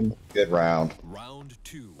 no shin. Good round. Round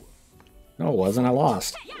 2. No, it wasn't. I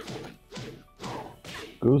lost.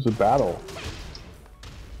 Goes to battle.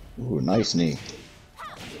 Ooh, nice knee.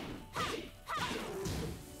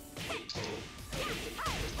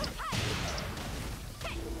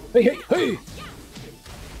 Hey, hey, hey!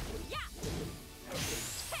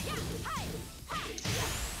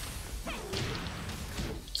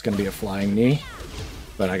 It's gonna be a flying knee,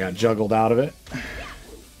 but I got juggled out of it.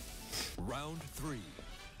 Round 3.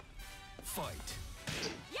 Fight.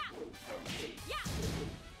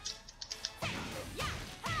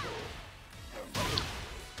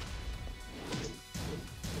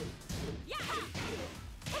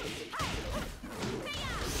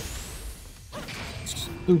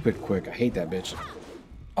 Stupid quick. I hate that bitch.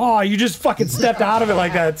 Oh, you just fucking stepped out of it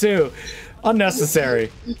like that too.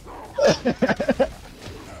 Unnecessary.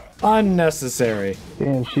 Unnecessary.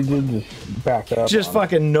 Damn, she did just back up. Just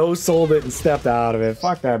fucking no-sold it and stepped out of it.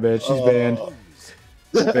 Fuck that bitch. She's banned.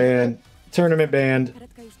 Banned. Tournament banned.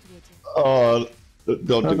 Oh,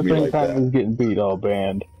 don't At do the me same like time that. as getting beat, all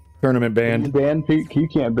banned. Tournament You banned. ban you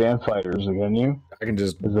can't ban fighters, can you? I can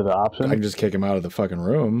just Is it an option? I can just kick him out of the fucking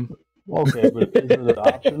room. Okay, but is it an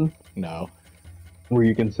option No. where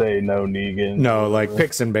you can say no Negan? No, like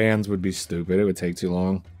picks and bans would be stupid. It would take too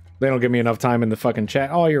long. They don't give me enough time in the fucking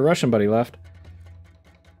chat. Oh, your Russian buddy left.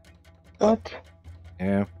 What?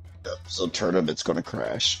 Yeah. So tournament's gonna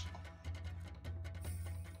crash.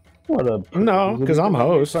 What a No, is it 'cause I'm in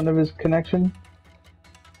host. front of his connection.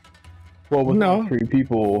 Well, with No. 3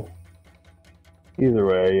 people. Either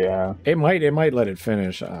way, yeah. It might let it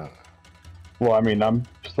finish. Well, I mean, I'm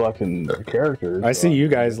selecting the characters. I so see you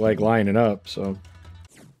guys like lining up, so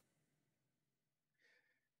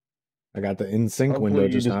I got the in sync Hopefully window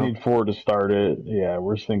you just just now. need 4 to start it. Yeah,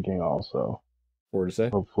 we're syncing also. 4 to say.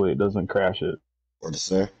 Hopefully it doesn't crash it. What to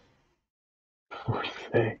say? 4 to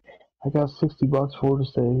say. I got $60 for to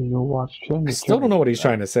say you'll watch Chin. I still don't know what he's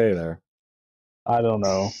trying to say there. I don't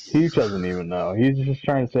know. He doesn't even know. He's just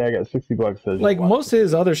trying to say I got $60. Says Like you'll watch most of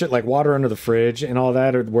his other shit, like water under the fridge and all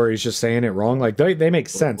that, or where he's just saying it wrong. Like they make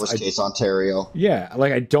sense. Worst case, Ontario. Yeah,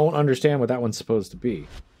 like I don't understand what that one's supposed to be.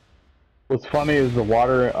 What's funny is the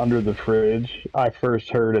water under the fridge, I first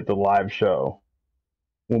heard at the live show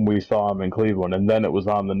when we saw him in Cleveland, and then it was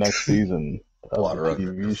on the next season of Water the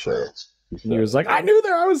under TV the show. fridge. He was like, I knew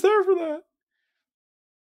I was there for that.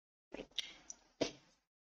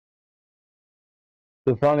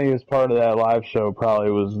 The funniest part of that live show probably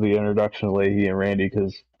was the introduction of Leahy and Randy,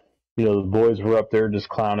 because, you know, the boys were up there just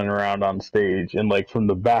clowning around on stage, and, like, from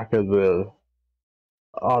the back of the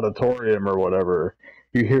auditorium or whatever,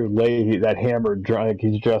 you hear Leahy, that hammered drunk,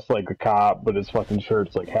 he's dressed like a cop, but his fucking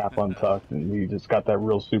shirt's, like, half untucked, and he just got that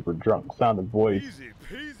real super drunk sounding voice. Easy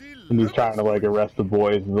peasy. And he's trying to, like, arrest the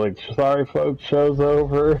boys, and like, sorry folks, show's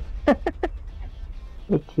over.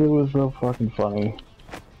 It was real fucking funny.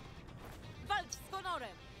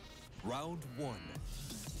 Round 1.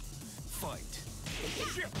 Fight.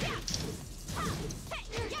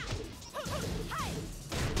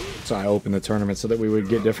 So I opened the tournament so that we would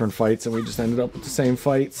get different fights, and we just ended up with the same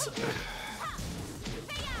fights.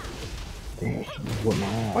 Damn, what my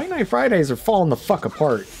ass. Fight Night Fridays are falling the fuck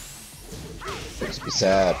apart. Makes me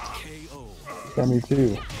sad. KO. Yeah, me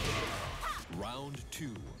too. Round 2.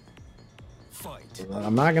 Fight.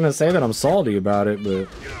 I'm not gonna say that I'm salty about it, but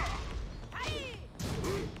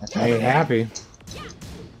I ain't happy.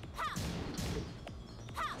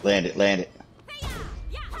 Land it, land it.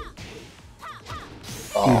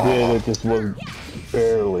 He did, it just was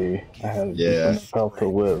barely. I had Yeah. enough health to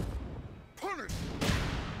live.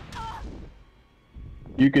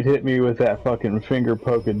 You could hit me with that fucking finger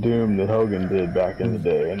poke of doom that Hogan did back in the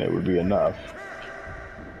day, and it would be enough.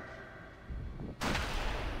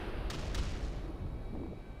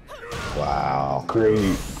 Wow.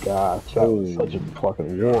 Great, gosh, that was such a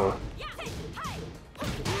fucking war.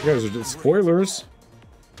 You guys are just spoilers.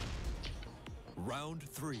 Round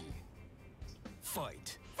 3.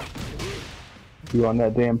 Fight. You on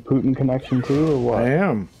that damn Putin connection too, or what? I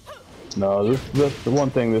am. No, this the one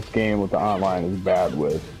thing this game with the online is bad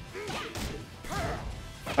with.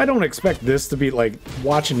 I don't expect this to be like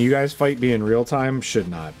watching you guys fight be in real time. Should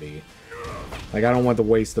not be. Like I don't want to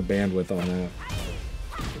waste the bandwidth on that.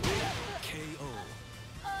 KO.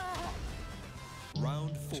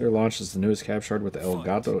 Sir launches the newest cap shard with the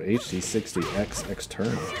Elgato HD60X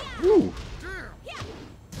external. Ooh.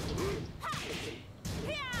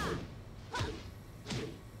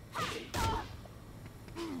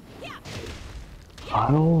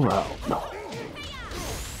 Final round.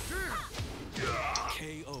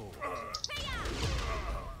 KO.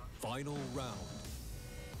 Final round.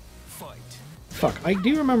 Fight. Fuck, I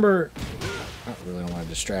do remember... I really don't want to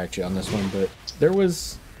distract you on this one, but there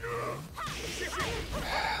was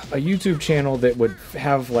a YouTube channel that would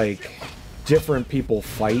have, like, different people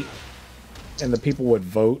fight, and the people would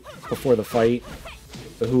vote before the fight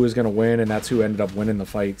who was going to win, and that's who ended up winning the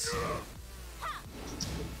fights.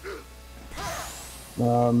 You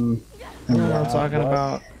know what I'm talking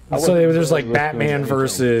about? So there's like Batman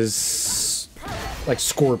versus like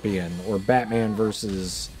Scorpion, or Batman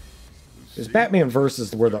versus... There's Batman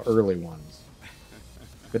versus were the early ones.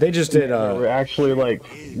 But they just did actually, like,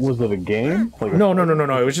 was it a game? Like no.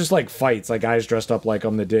 It was just like fights, like guys dressed up like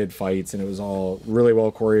them that did fights, and it was all really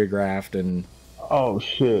well choreographed. And oh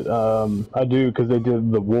shit, I do, because they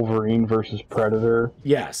did the Wolverine versus Predator.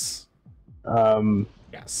 Yes.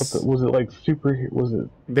 Yes. Was it like super? Was it?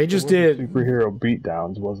 They just did superhero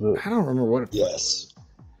beatdowns. Was it? I don't remember what. Yes.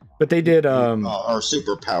 But they did or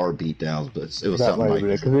superpower beatdowns, but it was That something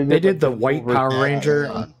like that. They did the White Power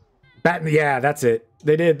Ranger. Yeah, that's it.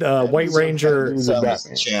 They did White Ranger.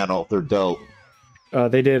 Channel. They're dope.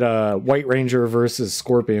 They did a White Ranger versus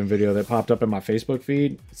Scorpion video that popped up in my Facebook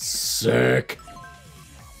feed. Sick.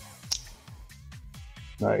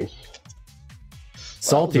 Nice.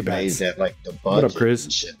 Salty I was amazed bets. at like the budget. What up, Chris?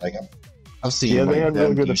 And shit. Like I've seen Yeah, like they had really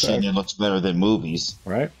them good do shit and it looks better than movies.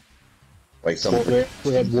 Right? Like some Well,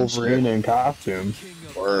 we had Wolverine in costume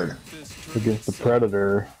word. against the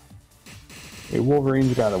Predator. Hey,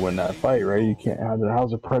 Wolverine's got to win that fight, right? You can't have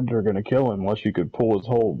how's the Predator going to kill him unless you could pull his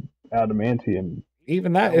whole adamantium?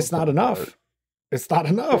 Even that, it's not enough. It's not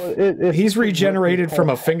enough. Well, He's regenerated from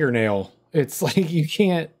a fingernail. It's like you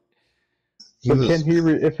can't. But can he?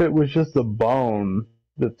 If it was just a bone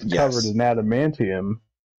that's covered in adamantium,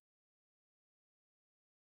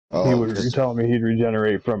 you're telling me he'd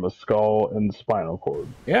regenerate from a skull and the spinal cord?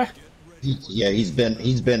 Yeah. He's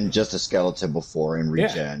been just a skeleton before in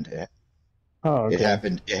regen. Yeah. Oh, okay.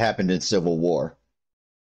 It happened in Civil War.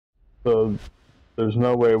 So there's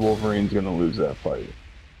no way Wolverine's going to lose that fight.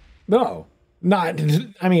 No, not.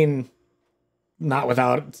 I mean, not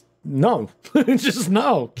without. No, just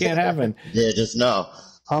no. Can't happen. Yeah, just no.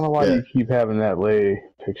 I don't know why you keep having that lay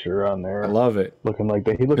picture on there. I love it. Looking like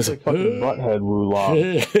that. He looks like fucking Butthead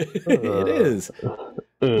Wulong. It is.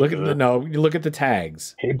 Look at look at the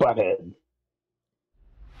tags. Hey, Butthead.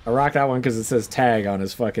 I rock that one because it says tag on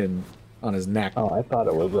his fucking his neck. Oh, I thought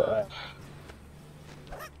it was that.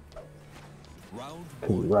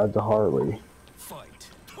 Because he rides a Harley.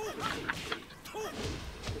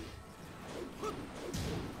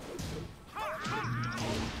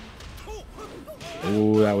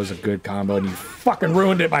 Ooh, that was a good combo, and you fucking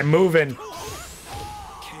ruined it by moving.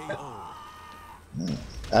 I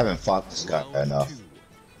haven't fought this guy enough.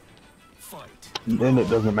 And it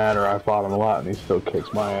doesn't matter. I fought him a lot, and he still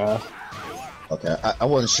kicks my ass. Okay, I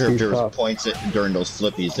wasn't sure if there was points during those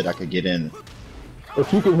flippies that I could get in.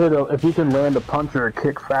 If you can if you can land a punch or a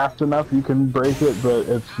kick fast enough, you can break it. But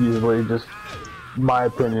it's usually just, my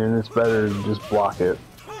opinion, it's better to just block it.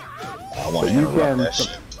 I want to interrupt that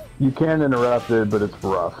shit. You can interrupt it, but it's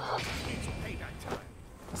rough.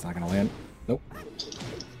 That's not gonna land. Nope.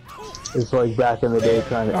 It's like back in the day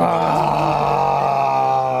trying to.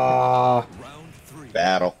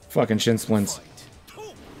 Battle. Fucking shin splints.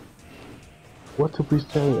 What did we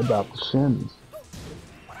say about the shins?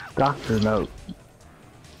 Doctor note.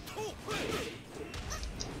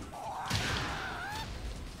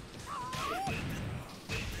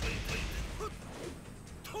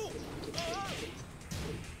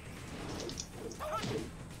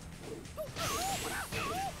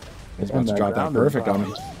 He's about to drop that perfect on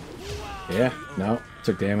me. Yeah, no,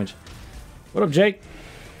 took damage. What up, Jake?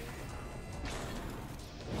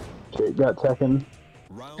 Jake got Tekken.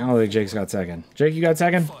 I don't think Jake's got second. Jake, you got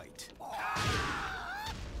second?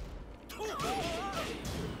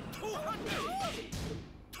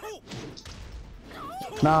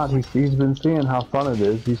 Nah, he's been seeing how fun it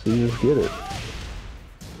is. He just get it.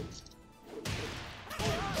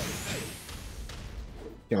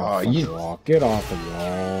 Get off the wall. Get off the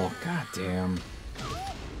wall. God damn.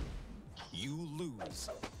 You lose.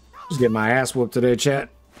 Just getting my ass whooped today, chat.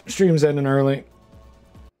 Stream's ending early.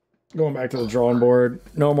 Going back to the drawing board.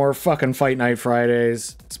 No more fucking Fight Night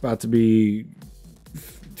Fridays. It's about to be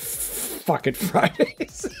fuck it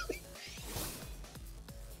Fridays.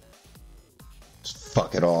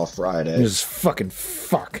 Fuck it all Friday. Just fucking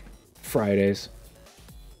fuck Fridays.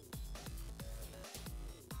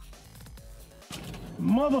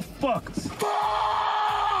 Motherfuckers.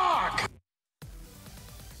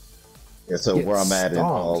 Yeah, so Get where I'm at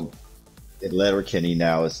stomped. in Letterkenny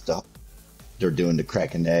now is they're doing the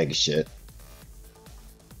crack and egg shit.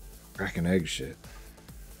 Crack and egg shit.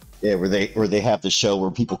 Yeah, where they have the show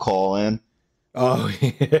where people call in. Oh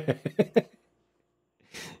yeah.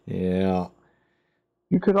 Yeah.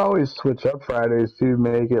 You could always switch up Fridays too,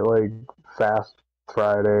 make it like Fast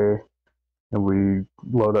Friday, and we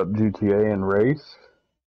load up GTA and race.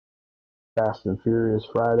 Fast and Furious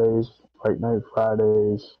Fridays, Fight Night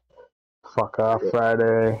Fridays, Fuck Off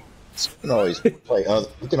Friday. We can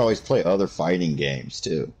always play other fighting games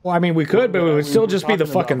too. Well, I mean, we could, but it would still just be the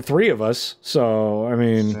fucking three of us. So, I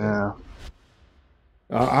mean, Yeah.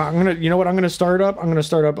 I'm gonna, you know what? I'm gonna start up.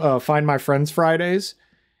 Find My Friends Fridays,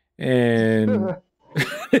 and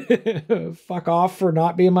fuck off for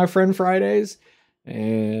not being my friend Fridays,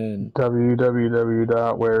 and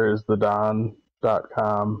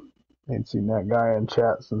www.whereisthedon.com. Ain't seen that guy in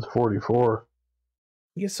chat since 44.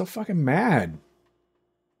 he gets so fucking mad.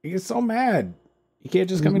 He gets so mad. You can't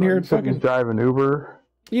just come in here and fucking drive an Uber.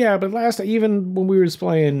 Yeah, but even when we was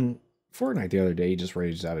playing Fortnite the other day, he just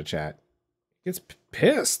raged out of chat. He gets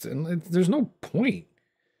pissed, and there's no point.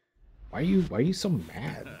 Why are you so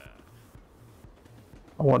mad?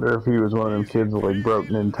 I wonder if he was one of them kids that like broke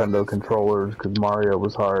Nintendo controllers because Mario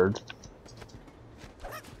was hard.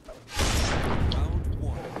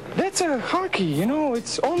 That's a hockey, you know.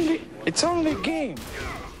 It's only a game.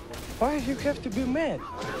 Why you have to be mad?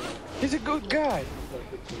 He's a good guy.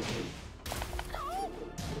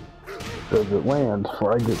 Does it land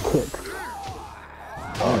before I get kicked?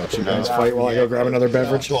 Oh, you guys fight while I go grab another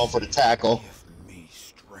beverage. Going for the tackle.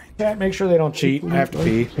 Chat, make sure they don't cheat. I have to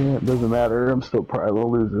pee. It doesn't matter. I'm still probably gonna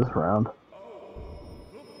lose this round.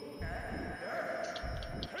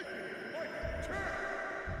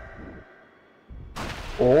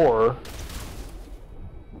 Or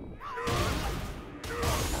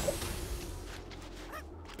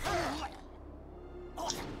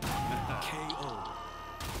KO.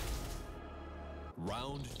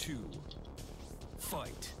 Round 2.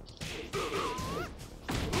 Fight.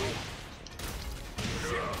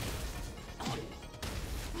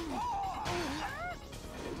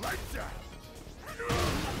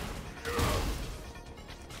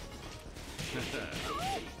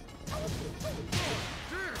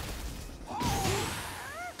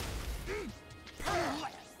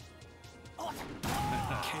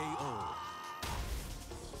 KO.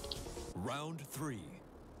 Round 3.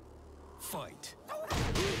 Fight.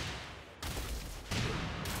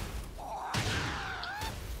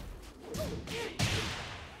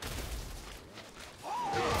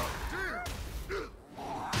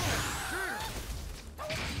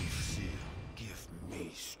 Give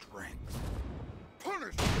me strength.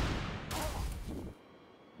 Punish!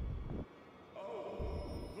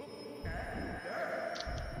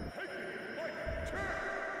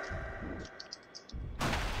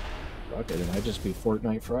 Fuck it, it might just be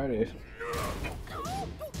Fortnite Friday.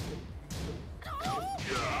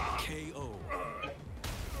 KO.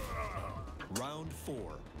 Round 4.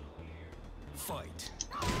 Fight.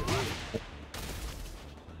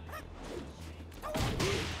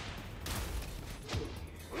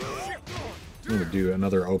 I'm gonna do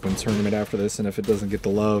another open tournament after this, and if it doesn't get the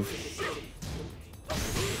love,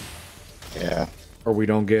 Yeah. or we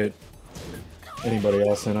don't get anybody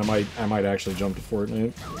else in, I might actually jump to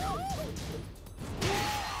Fortnite.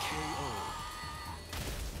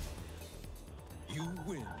 You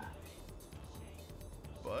win.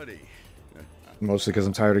 Buddy. Mostly because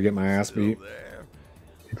I'm tired of getting my ass beat. There.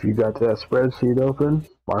 if you got that spreadsheet open,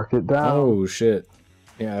 mark it down. Oh shit!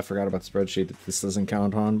 Yeah, I forgot about the spreadsheet that this doesn't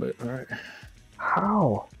count on, but all right.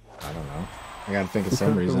 How? I don't know. I gotta think of Because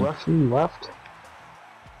some the reason. Russian left.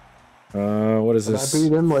 What is But this? I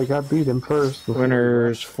beat him like I beat him first. before he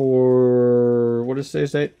Winners for what is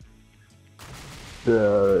today's date?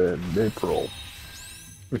 left. April.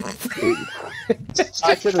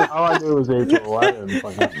 I should have. All I knew was April. I didn't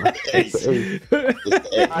fucking know. It's the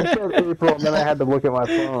 8th. I said April, and then I had to look at my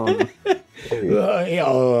phone.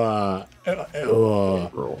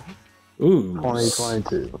 April Ooh,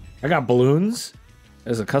 2022. I got balloons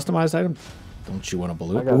as a customized item. Don't you want a I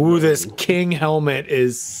balloon? got Ooh, this balloons. king helmet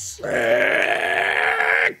is sick.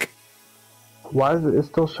 Why is it? It's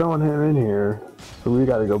still showing him in here. So we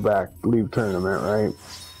got to go back, leave tournament, right?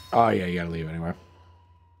 Oh yeah, you gotta leave anyway.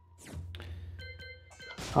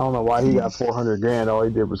 I don't know why he got 400 grand. All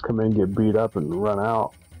he did was come in, get beat up, and run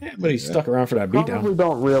out. Yeah, but he stuck around for that beatdown. Probably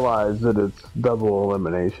don't realize that it's double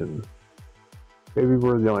elimination. Maybe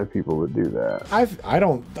we're the only people that do that. I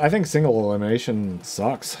think single elimination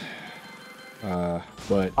sucks.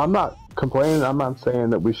 But I'm not complaining. I'm not saying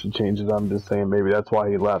that we should change it. I'm just saying maybe that's why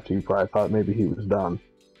he left. He probably thought maybe he was done.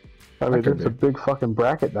 I mean, there's a big fucking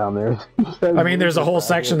bracket down there. I mean, there's a whole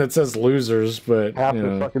section that says losers, but half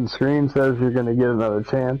the fucking screen says you're going to get another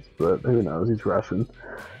chance, but who knows? He's Russian.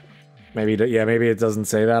 Maybe it doesn't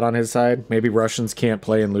say that on his side. Maybe Russians can't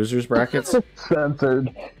play in losers brackets.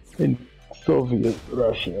 Censored in Soviet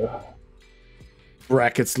Russia.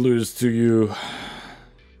 Brackets lose to you.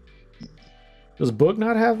 Does Boog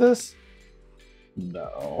not have this?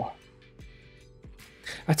 No.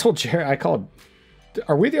 I told Jared,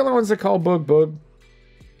 are we the only ones that call Boog Boog?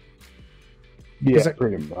 Yeah,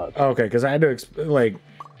 pretty much. Okay, because I had to,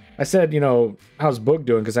 I said, how's Boog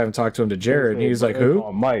doing? Because I haven't talked to him to Jared. And he was like, who?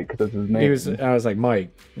 Oh, Mike, that's his name. I was like,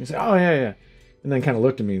 Mike. He said, oh, yeah. And then kind of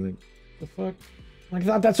looked at me like, the fuck? Like,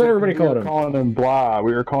 that's what everybody called him.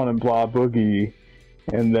 We were calling him Blah Boogie.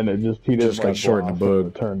 And then it he just got shortened to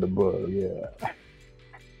Boog. Turned to Boog, yeah.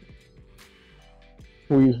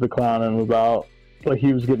 We used to clown him about,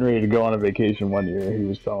 he was getting ready to go on a vacation one year. He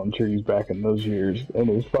was selling trees back in those years, and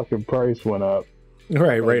his fucking price went up.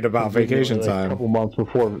 Right about vacation time. A couple months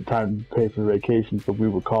before time to pay for vacation, so we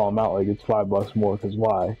would call him out like it's $5 more. Because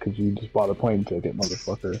why? Because you just bought a plane ticket,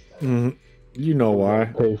 motherfucker. Mm-hmm. You know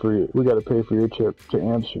why? We got to pay for your trip to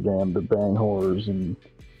Amsterdam to bang whores and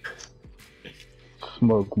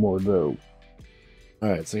smoke more dope. All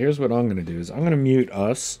right, so here's what I'm gonna do: I'm gonna mute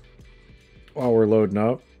us while we're loading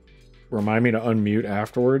up. Remind me to unmute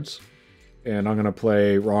afterwards, and I'm gonna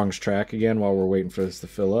play Wrong's track again while we're waiting for this to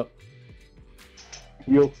fill up.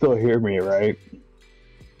 You'll still hear me, right?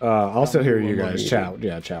 I'll still hear you guys.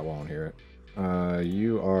 Chat won't hear it.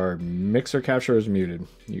 Your mixer capture is muted.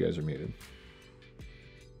 You guys are muted.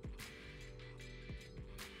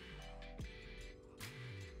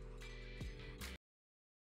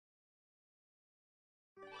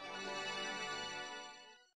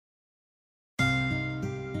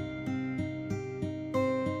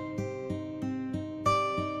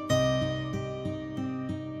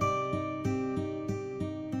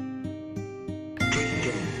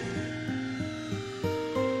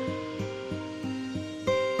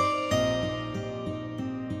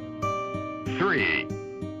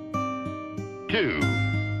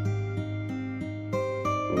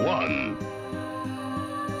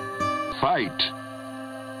 Fight.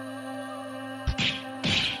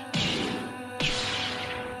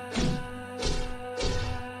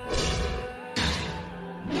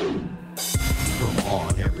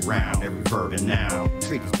 Every round, every verb and noun.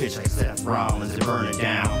 Treat this bitch like Seth Rollins and burn it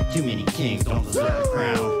down. Too many kings don't deserve the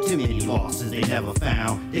crown. Too many losses they never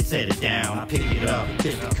found. They set it down, I pick it up.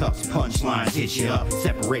 Fisticuffs, punchlines, hit you up.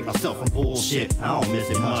 Separate myself from bullshit. I don't miss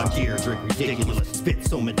it much. Deirdre ridiculous, spit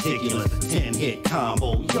so meticulous. 10-hit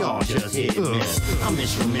combo, y'all just hit miss. I'm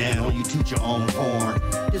instrumental, you toot your own horn.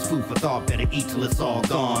 This food for thought, better eat till it's all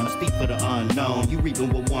gone. I speak for the unknown, you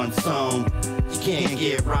reaping with one sown. You can't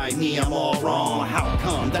get right, me, I'm all wrong. How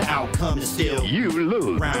come the outcome is still you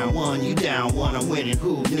lose? Round one, you down one, I'm winning.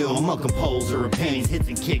 Who knew? I'm a composer of pains, hits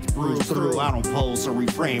and kicks, bruise through. I don't pose, so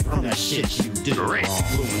refrain from that shit you do. Great.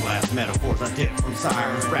 Blue and glass metaphors I dip from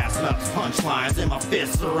sirens, brass nuts, punchlines, and my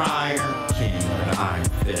fists are iron. King of the iron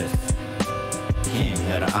fist. King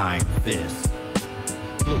of the iron fist.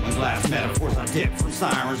 Blue and glass metaphors I dip from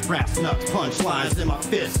sirens, brass nuts, punchlines, and my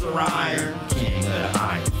fists are iron. King of the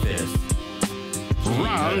iron fist.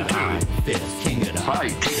 Round two. King of the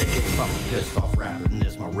fight. If I'm a pissed off rapper, then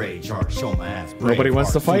this my rage art. Show my ass. Nobody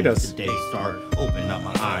wants to fight us. The day start. Open up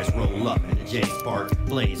my eyes, roll up in the J spark.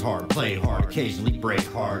 Blaze hard, play hard, occasionally break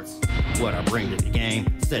hearts. What I bring to the game,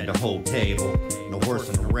 set the whole table. No horse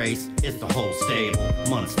in the race, it's the whole stable.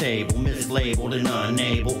 I'm unstable, mislabeled and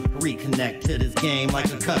unable to reconnect to this game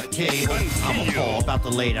like a cut cable. I'm a fall, about to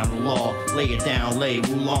lay down the law. Lay it down, lay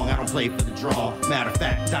long, I don't play for the draw. Matter of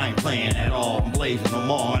fact, I ain't playing at all. I'm blazing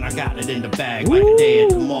them all, and I got it in the bag like a day at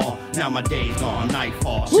the mall. Now my day's gone,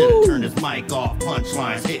 nightfall. Should've turned this mic off.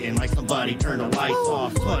 Punchlines hitting like somebody turned the lights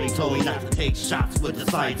off. Buddy told me not to take shots with the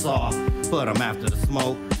sights off, but I'm after the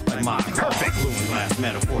smoke. Like my perfect blue and glass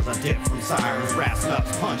metaphors I dip from sirens, brass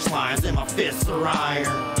nuts, punchlines, and my fists are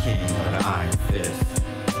iron. King of the iron fist.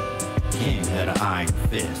 King of the iron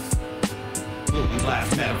fist. Blue and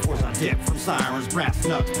glass metaphors I dip from sirens, brass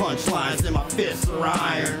nuts, punchlines, and my fists are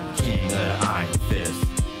iron. King of the iron fist.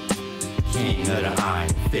 King of the iron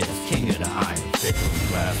fist. King of the iron fist. Blue and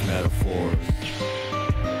glass metaphors.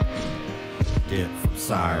 Dip from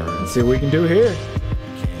sirens. Let's see what we can do here.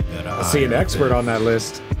 I see an expert on that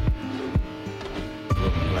list.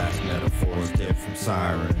 Last metaphors dead from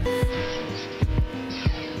Siren.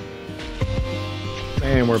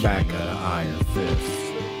 And we're back. Iron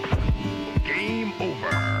Fist. Game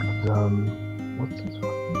over. What's this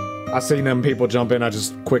one? I seen them people jump in. I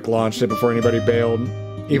just quick launched it before anybody bailed.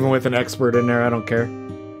 Even with an expert in there, I don't care.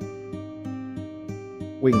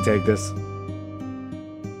 We can take this.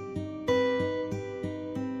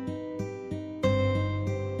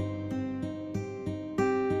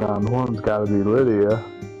 Round one's gotta be Lydia.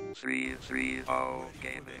 3-3-0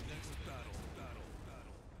 gaming.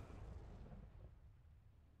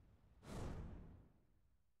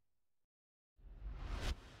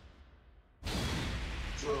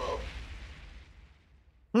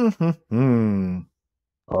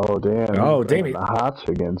 Oh damn! Oh, Damien. The Hotch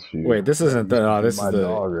against you. Wait, this isn't the. This my is the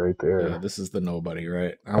dog right there. Yeah, this is the nobody,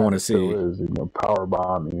 right? I want to see. Is, power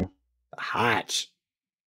bomb you. Hotch.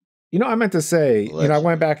 You know, I meant to say. You know, I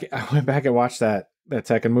went back and watched that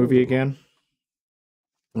Tekken movie again.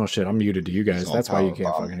 Oh shit! I'm muted to you guys. That's why you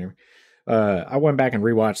can't fucking hear me. I went back and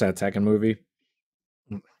rewatched that Tekken movie.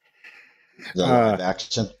 The live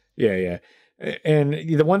action. Yeah. And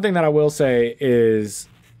the one thing that I will say is,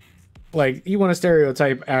 like, you want to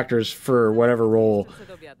stereotype actors for whatever role,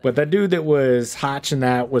 but that dude that was Hotch in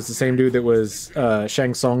that was the same dude that was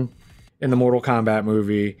Shang Tsung in the Mortal Kombat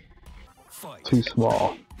movie. Too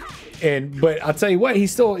small. But I'll tell you what, he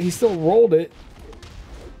still rolled it.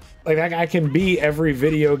 Like, that guy can be every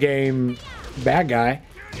video game bad guy.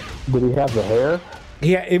 Did he have the hair?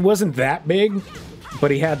 Yeah, it wasn't that big,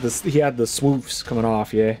 but he had the swoops coming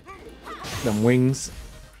off. Yeah, them wings.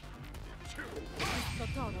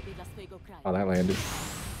 Oh, that landed.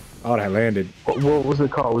 Oh, that landed. What was it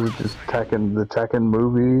called? Was it just Tekken, the Tekken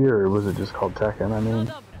movie, or was it just called Tekken? I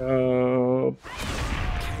mean,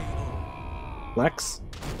 Lex.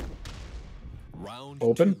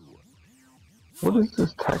 Open. What is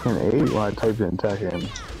this Tekken 8 when I typed in Tekken?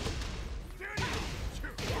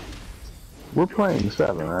 We're playing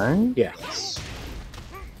 7, right? Yeah.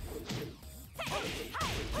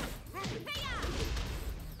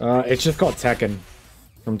 It's just called Tekken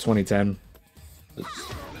from 2010.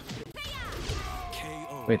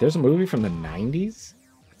 Wait, there's a movie from the 90s?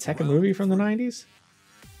 A Tekken movie from the 90s?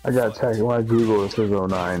 I got Tekken. When I Google it, says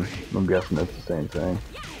 09. I'm guessing it's the same thing.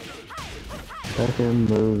 Tekken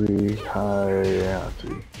movie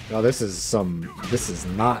Hayate. No, this is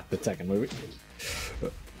not the Tekken movie.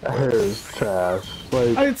 Hair is trash.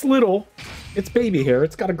 Like, it's little. It's baby hair.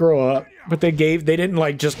 It's got to grow up. But they didn't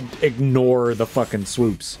like just ignore the fucking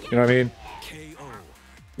swoops. You know what I mean?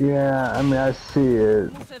 Yeah, I mean, I see it,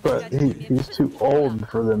 but he's too old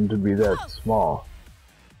for them to be that small.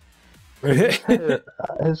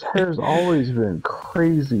 His hair's always been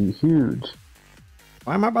crazy huge.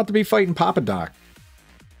 Why am I about to be fighting Papa Doc?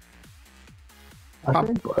 I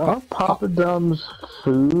think Papa Dum's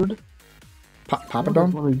food. Papa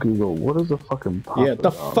Dum? Let me Google. What is a fucking Papa Yeah, the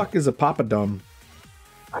Dum? fuck is a Papa Dum?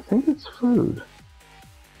 I think it's food.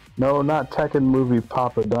 No, not Tekken movie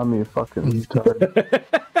Papa Dum, you fucking retard.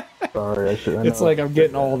 Sorry, I should. It's like I'm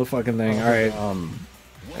getting all the fucking thing. All right,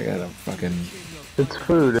 I gotta fucking. It's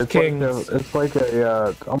food. It's Kings. like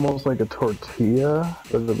a almost like a tortilla,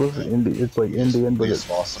 but it looks Indian. It's like Indian, but We it's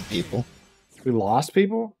just lost some people. We lost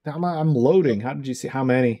people. I'm loading. How did you see? How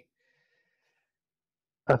many?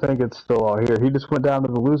 I think it's still all here. He just went down to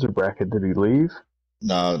the loser bracket. Did he leave?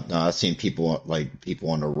 No, I've seen people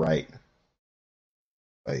on the right.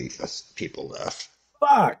 Like people left.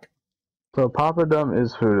 Fuck. So Papa Dum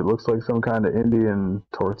is food. It looks like some kind of Indian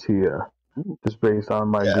tortilla, just based on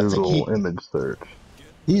my Yeah, I think Google image search.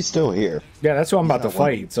 He's still here. Yeah, that's who I'm about to not one-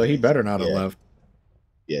 fight. So he better not have Yeah. left.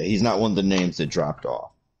 Yeah, he's not one of the names that dropped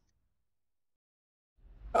off.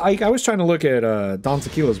 I was trying to look at Don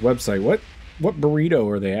Tequila's website. What burrito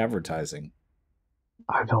are they advertising?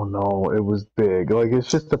 I don't know. It was big. Like,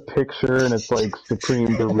 it's just a picture, and it's like Supreme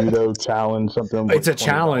Burrito Challenge, something. It's a $20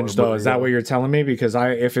 challenge, though. Is that burrito. what you're telling me? Because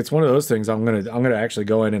if it's one of those things, I'm gonna actually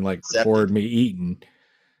go in and like record me eating.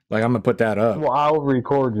 Like, I'm gonna put that up. Well, I'll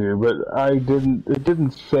record you, but I didn't. It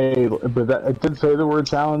didn't say, it did say the word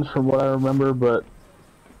challenge from what I remember, but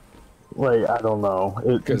like I don't know.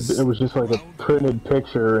 It was just like a printed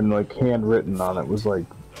picture and like handwritten on it. It was like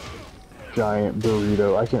giant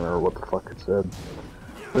burrito. I can't remember what the fuck it said.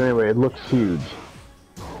 But anyway, it looks huge.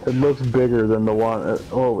 It looks bigger than the one,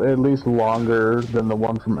 well, at least longer than the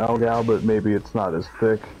one from Elgal, but maybe it's not as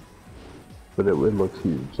thick. But it looks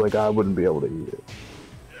huge. Like, I wouldn't be able to eat it.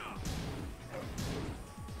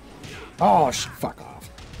 Oh, fuck off.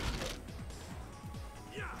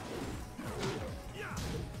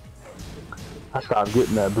 I stopped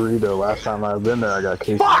getting that burrito last time I've been there. I got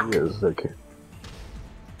quesadillas. The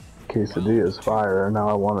quesadillas fire, and now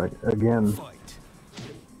I want it again.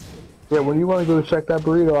 Yeah, when you want to go check that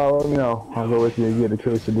burrito, I'll let me know. I'll go with you, get a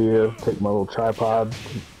quesadilla, take my little tripod.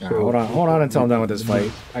 Hold on until I'm done with this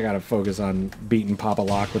fight. I gotta focus on beating Papa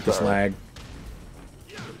Lock with this lag.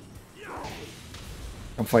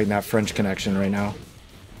 I'm fighting that French connection right now.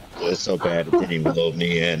 It's so bad it didn't even load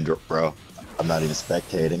me in, bro. I'm not even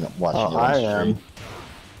spectating. I'm watching you on stream.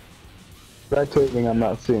 Spectating, I'm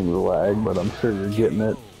not seeing the lag, but I'm sure you're getting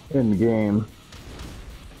it in the game.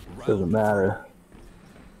 Doesn't matter.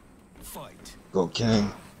 Go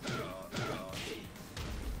King.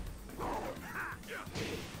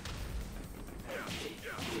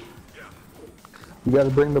 You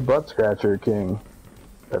gotta bring the butt scratcher, King.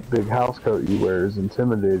 That big house coat you wear is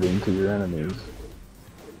intimidating to your enemies.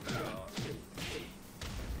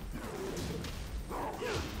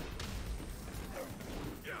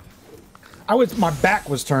 My back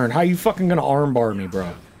was turned. How you fucking gonna armbar me,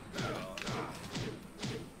 bro?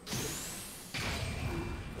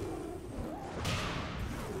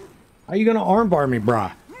 How you gonna armbar me,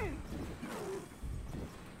 brah?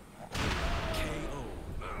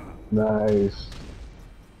 Nice.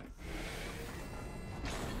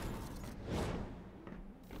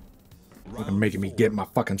 Fucking making me get my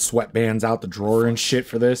fucking sweatbands out the drawer and shit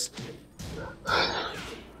for this.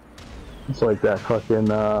 It's like that fucking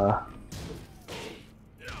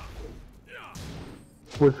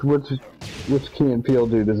which Key and Peele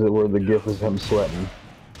dude is it where the gif is him sweating?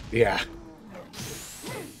 Yeah.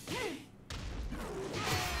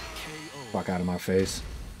 Fuck out of my face.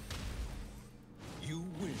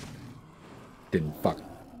 Didn't fuck.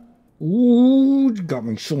 Ooh, you got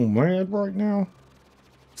me so mad right now.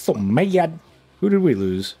 So mad. Who did we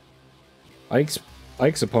lose? Ike's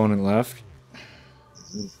opponent left.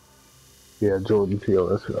 Yeah, Jordan Peele,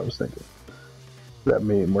 that's what I was thinking. That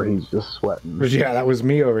meme where he's just sweating. But yeah, that was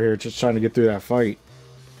me over here just trying to get through that fight.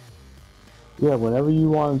 Yeah, whenever you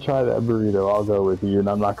want to try that burrito, I'll go with you, and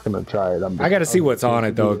I'm not gonna try it. I gotta see what's on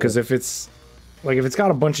it though, because if it's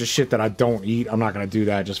got a bunch of shit that I don't eat, I'm not gonna do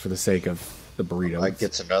that just for the sake of the burrito. Mike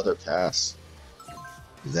gets another pass.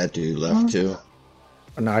 That dude left too.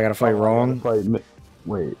 Now I gotta fight wrong.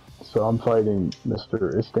 Wait, so I'm fighting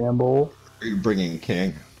Mr. Istanbul? Are you bringing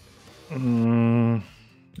King?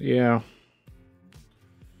 Yeah.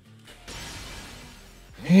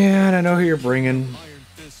 Yeah, and I know who you're bringing.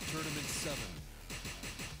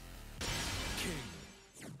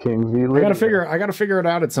 King V. I gotta figure it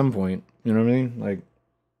out at some point. You know what I mean? Like.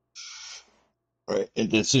 Right,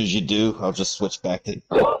 and as soon as you do, I'll just switch back to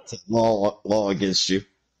law against you.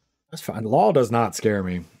 That's fine. Law does not scare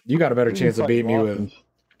me. You got a better chance of beating me with.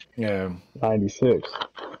 Yeah. 96.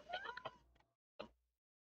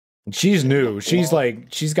 She's new. She's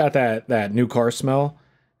got that new car smell,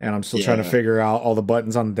 and I'm still trying to figure out all the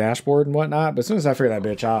buttons on the dashboard and whatnot. But as soon as I figure that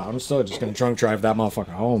bitch out, I'm still just gonna drunk drive that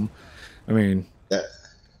motherfucker home. I mean,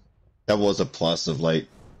 that was a plus of like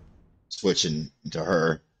switching to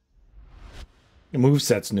her. The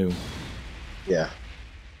moveset's new. Yeah.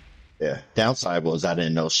 Yeah. Downside was I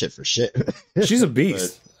didn't know shit for shit. She's a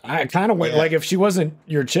beast. I kind of went like if she wasn't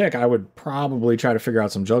your chick, I would probably try to figure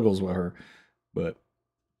out some juggles with her. But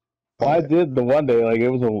well, I did the one day, like it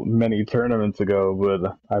was many tournaments ago,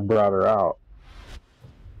 but I brought her out.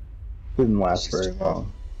 Didn't last very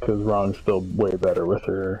long because Ron's still way better with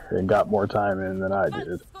her and got more time in than I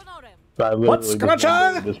did. So I literally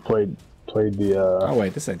just played the. Oh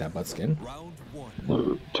wait, this ain't that butt skin.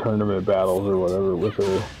 Tournament battles or whatever with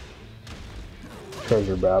her.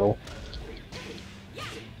 Treasure battle.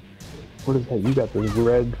 What is that? You got this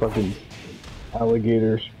red fucking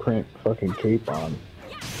alligator print fucking cape on.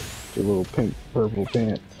 Your little pink purple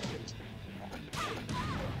pants.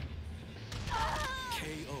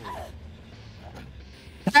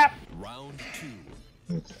 Round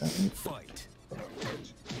 2. Fight.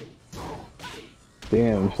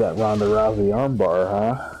 Damn, it's that Ronda Rousey armbar,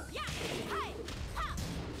 huh?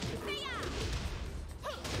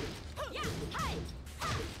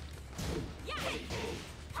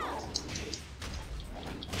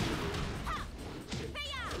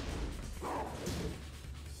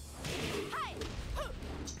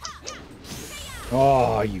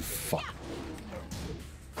 Oh, you fuck.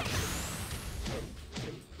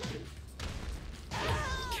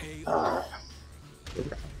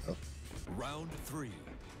 Round 3.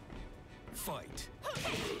 Fight.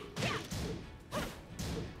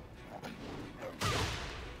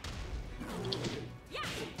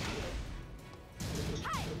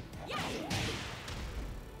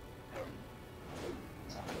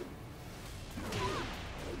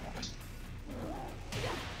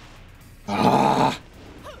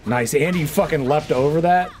 Nice. And you fucking leapt over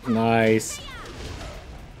that? Nice.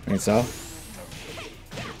 I mean, so?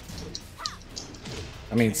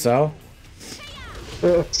 I mean, so?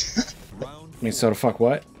 I mean, so the fuck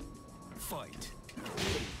what?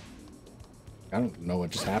 I don't know what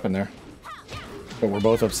just happened there. But we're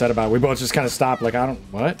both upset about it. We both just kind of stopped like, I don't...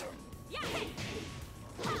 What?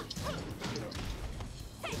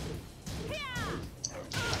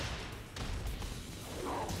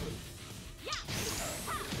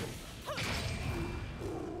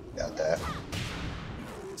 Got that.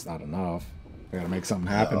 It's not enough. I gotta make something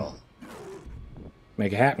happen. No.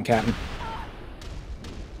 Make it happen, Captain.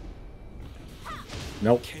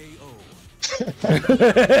 Nope.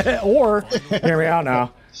 Or, hear me out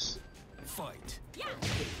now.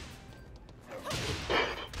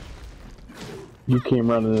 You came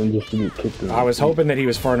running in just to get kicked. I was hoping that he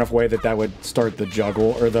was far enough away that that would start the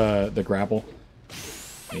juggle or the grapple.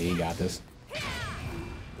 Yeah, he got this.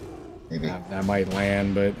 Maybe. That might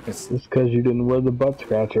land, but it's because you didn't wear the butt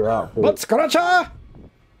scratcher outfit. butt scratcher.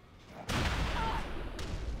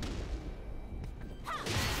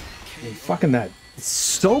 Fucking that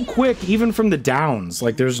so quick, even from the downs.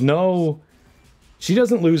 Like there's no, she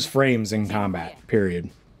doesn't lose frames in combat. Period.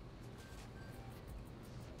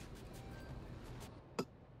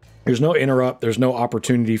 There's no interrupt. There's no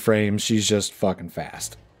opportunity frames. She's just fucking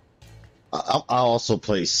fast. I also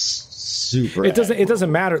play super. It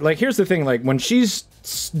doesn't matter. Like here's the thing. Like when she's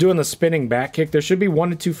doing the spinning back kick, there should be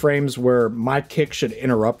 1 to 2 frames where my kick should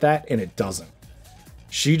interrupt that, and it doesn't.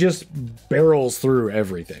 She just barrels through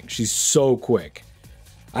everything. She's so quick.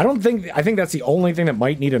 I think that's the only thing that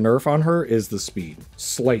might need a nerf on her is the speed,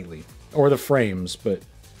 slightly, or the frames. But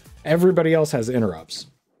everybody else has interrupts.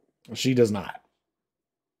 She does not.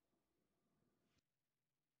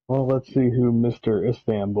 Well, let's see who Mr.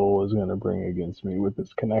 Istanbul is going to bring against me with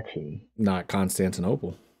his connection. Not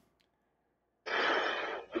Constantinople.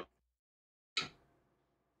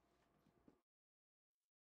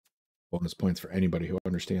 Bonus points for anybody who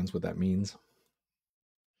understands what that means.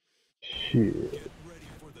 Shit.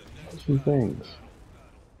 Some things.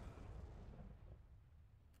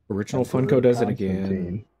 Original Funko does it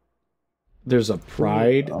again. There's a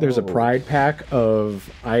Pride. There's a Pride pack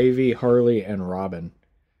of Ivy, Harley, and Robin.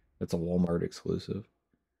 That's a Walmart exclusive.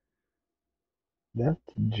 That's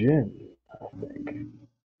Jin, I think.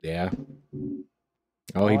 Yeah.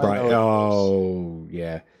 Oh, he brought. Oh,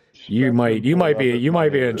 yeah. You might be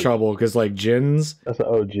in trouble because like Jin's. That's an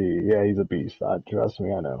OG. Yeah, he's a beast. Trust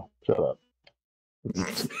me, I know. Shut up.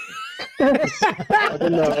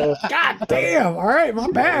 God damn! All right,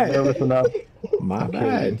 my bad. Nervous enough. My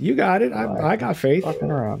bad. You got it. I got faith.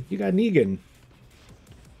 Fucking around. You got Negan.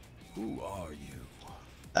 Who are you?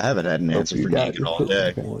 I haven't had an answer for Negan all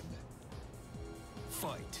day.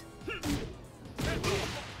 Fight.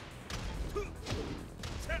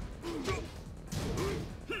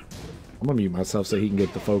 I'm gonna mute myself so he can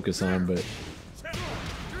get the focus on, but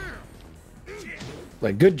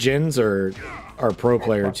like good Jins are pro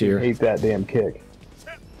player tier. I hate that damn kick.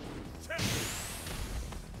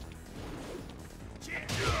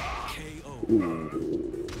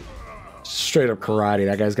 Straight up karate.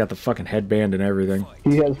 That guy's got the fucking headband and everything.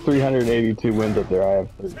 He has 382 wins up there. I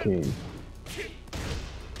have 13.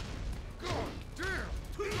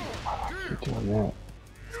 Keep doing that.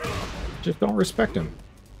 Just don't respect him.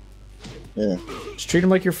 Yeah. Just treat him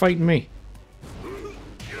like you're fighting me.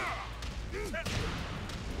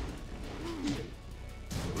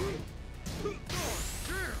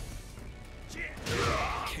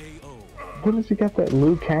 What has he got that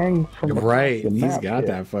Liu Kang from Right, the he's map got kick?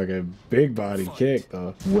 that fucking big body kick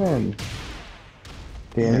though. When?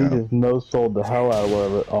 Damn, Yeah. he just no-sold the hell out of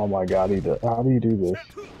whatever. Oh my god, he does. How do you do this?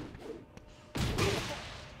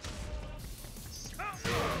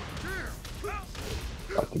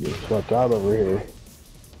 About to get swept out over here.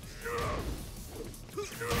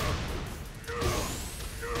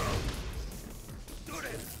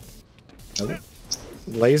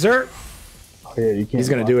 Laser? Oh, yeah, you can't. He's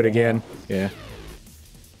gonna block do it that. again. Yeah.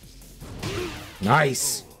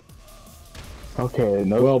 Nice. Okay,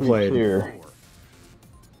 no Well speech played. here.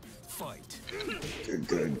 Fight.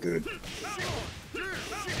 Good.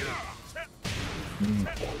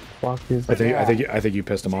 Fuck is I that? think you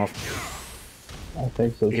pissed him off. I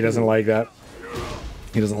think so. He doesn't like that.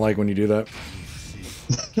 He doesn't like when you do that.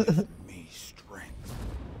 Me strength.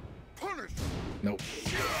 Punish. Nope.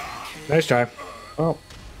 Nice try. Oh,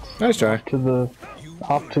 Nice try.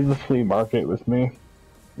 off to the flea market with me.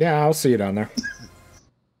 Yeah, I'll see you down there.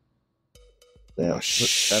 Damn. Oh,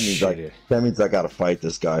 That means I gotta fight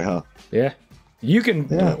this guy, huh? Yeah. You can.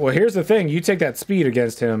 Yeah. Well, here's the thing. You take that speed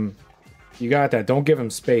against him, You got that. Don't give him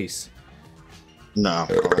space. No,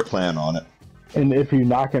 I plan on it. And if you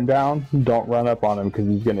knock him down, don't run up on him because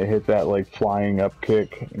he's gonna hit that like flying up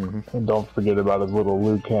kick. And don't forget about his little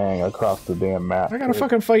Liu Kang across the damn map. I gotta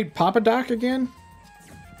fucking fight Papa Doc again?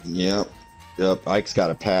 Yep. Ike's got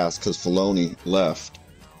to pass because Filoni left.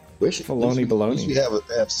 Filoni baloney. We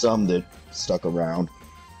have some that stuck around.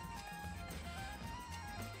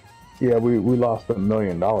 Yeah, we lost $1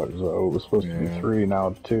 million though. It was supposed to be 3, now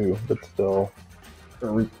it's 2, but still.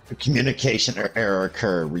 A communication error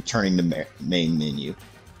occurred, returning the main menu.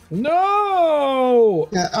 No!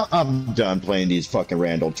 Yeah, I'm done playing these fucking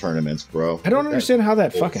random tournaments, bro. I don't understand how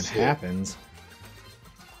that fucking happens.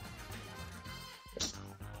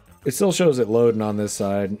 It still shows it loading on this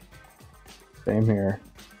side. Same here.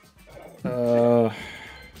 I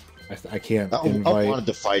can't invite. I wanted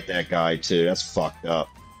to fight that guy too. That's fucked up.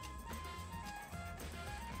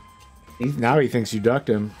 Now he thinks you ducked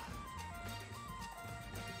him.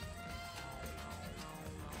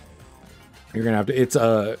 You're gonna have to. It's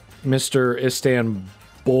Mr.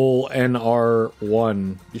 Istanbul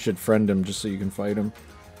NR1. You should friend him just so you can fight him.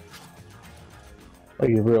 Like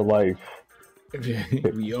in real life.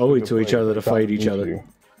 We owe it to each other to fight each other. You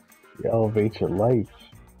elevate your life.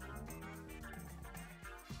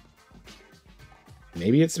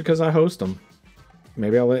 Maybe it's because I host them.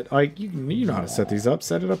 Maybe I'll let you know how to set these up.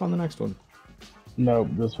 Set it up on the next one. Nope,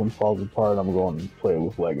 this one falls apart. I'm going to play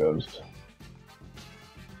with Legos.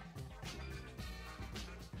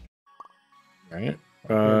 Right.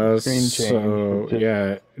 So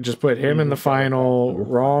yeah, just put him in the final,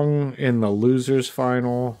 wrong in the losers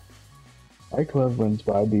final. Ike Love wins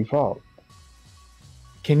by default.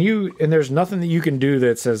 Can you? And there's nothing that you can do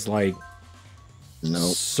that says like Nope.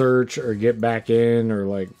 search or get back in or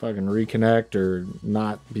like fucking reconnect or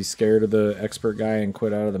not be scared of the expert guy and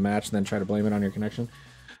quit out of the match and then try to blame it on your connection.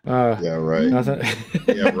 Yeah, right. Nothing.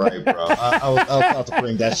 Yeah, right, bro. I was about to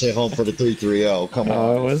bring that shit home for the 3-3-0. Come on.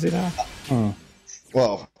 Oh, was he now?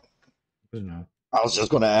 Well, I was just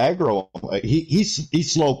going to aggro him. Like, he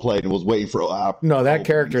slow played and was waiting for. No, that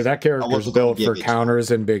character's built for counters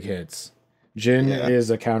and big hits. Jin is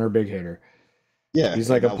a counter big hitter. Yeah, he's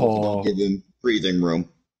like a Paul. Give him breathing room.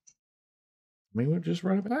 I mean, we'll just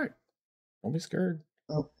run it back. Don't be scared.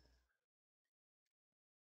 Oh.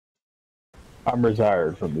 I'm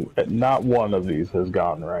retired from these. Not one of these has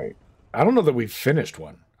gone right. I don't know that we've finished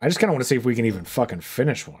one. I just kind of want to see if we can even fucking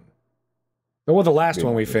finish one. Well, the last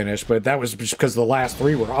one we finished, but that was just because the last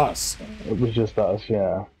 3 were us. It was just us,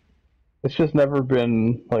 yeah. It's just never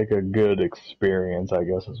been like a good experience, I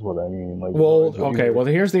guess is what I mean. Like, well, okay, well,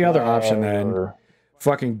 here's the other option then. Or...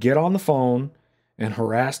 Fucking get on the phone and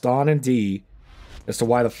harass Don and D as to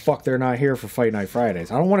why the fuck they're not here for Fight Night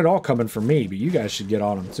Fridays. I don't want it all coming from me, but you guys should get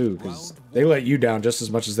on them too, because they let you down just as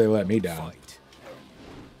much as they let me down.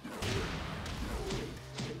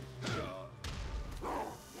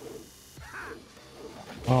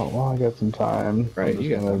 Oh, well, I got some time. Right,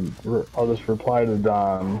 I'll just reply to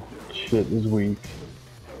Don. Shit is weak.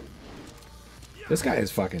 This guy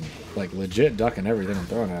is fucking, like, legit ducking everything I'm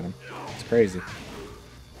throwing at him. It's crazy.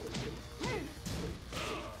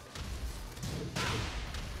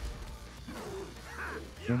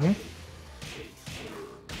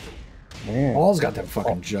 Man. Paul's got them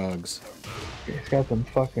fucking jugs. He's got them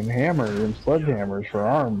fucking hammers and sledgehammers for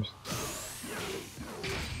arms.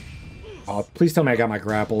 Oh, please tell me I got my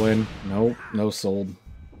grapple in. Nope, no sold.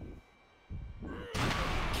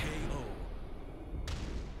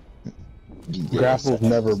 Grapples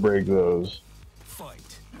never break those.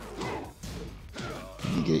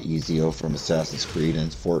 You get Ezio from Assassin's Creed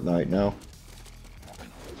and Fortnite now.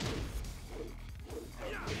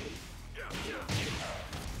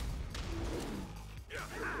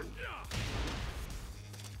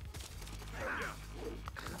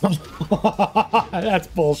 That's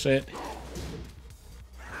bullshit.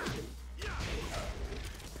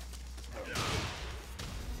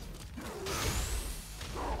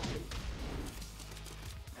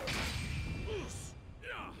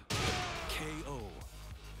 KO.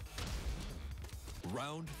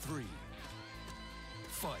 Round 3.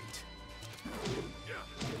 Fight.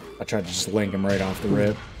 I tried to just link him right off the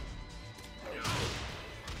rip.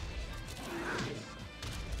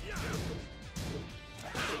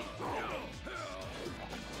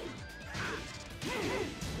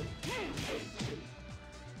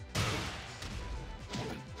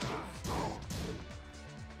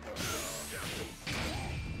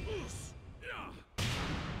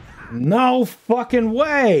 No fucking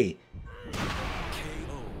way!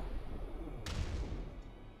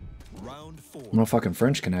 Round 4. No fucking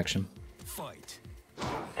French connection. Fight.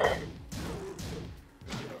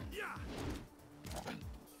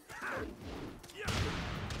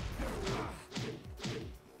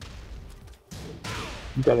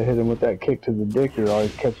 You gotta hit him with that kick to the dick you're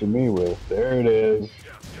always catching me with. There it is.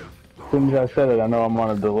 As soon as I said it, I know I'm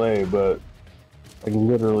on a delay, but like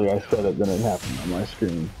literally I said it, then it happened on my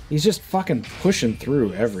screen. He's just fucking pushing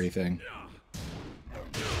through everything.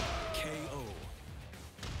 KO.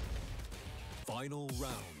 Final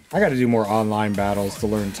round. I gotta do more online battles to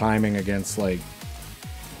learn timing against, like,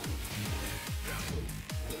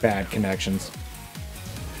 bad connections.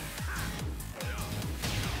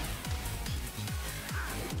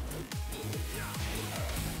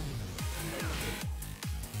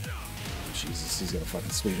 Jesus, he's gonna fucking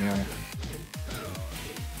sweep me out.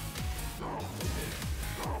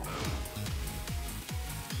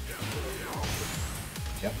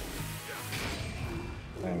 Yep.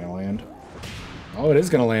 That ain't gonna land. Oh, it is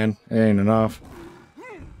gonna land. It ain't enough.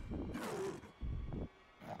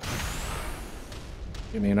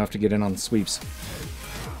 Give me enough to get in on the sweeps.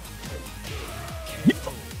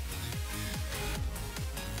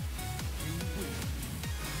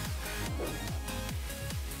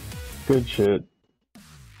 Good shit.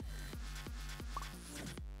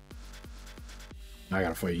 I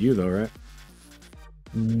gotta fight you though, right?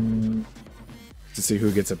 To see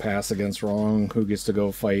who gets a pass against wrong, who gets to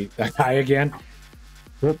go fight that guy again.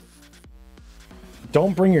 Yep.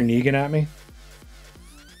 Don't bring your Negan at me.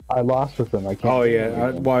 I lost with him. I can't. Oh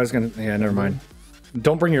yeah, well I was gonna. Yeah, never mind.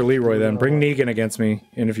 Don't bring your Leroy then. Bring Negan against me,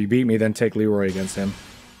 and if you beat me, then take Leroy against him.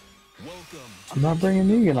 I'm not bringing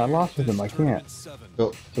Negan. I lost with him. I can't.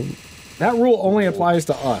 Go. That rule only applies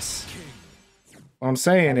to us. What I'm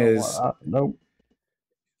saying is, nope.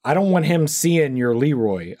 I don't want him seeing your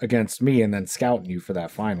Leroy against me and then scouting you for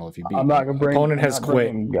that final if you beat I'm me. not gonna bring. Opponent has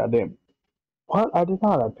quit. Goddamn. What? I did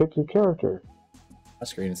not. I picked the character. I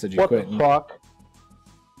screen and said you What quit. the fuck?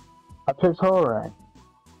 I picked Horang.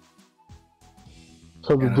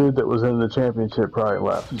 So the dude that was in the championship probably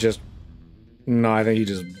left. No, I think he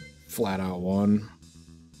just flat out won.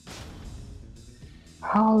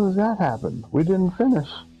 How does that happen? We didn't finish.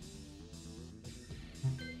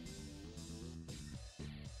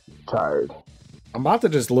 Tired. I'm about to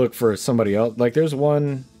just look for somebody else. Like, there's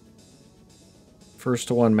one first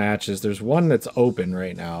to one matches. There's one that's open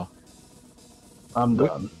right now. I'm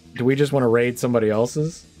done. Do we just want to raid somebody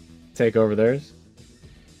else's? Take over theirs?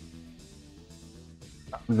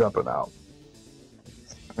 I'm jumping out.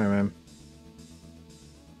 All right, man.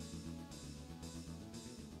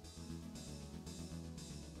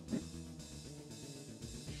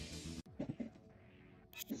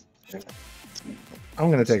 I'm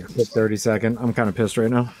going to take a quick 30-second. I'm kind of pissed right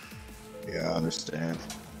now. Yeah, I understand.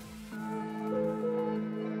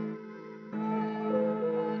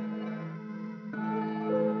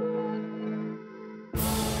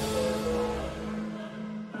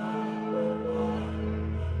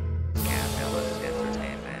 Scandalous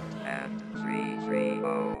Entertainment and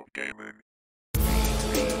 330 Gaming.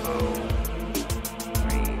 330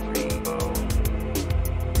 330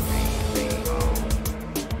 330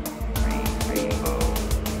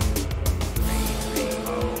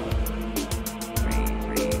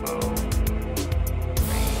 330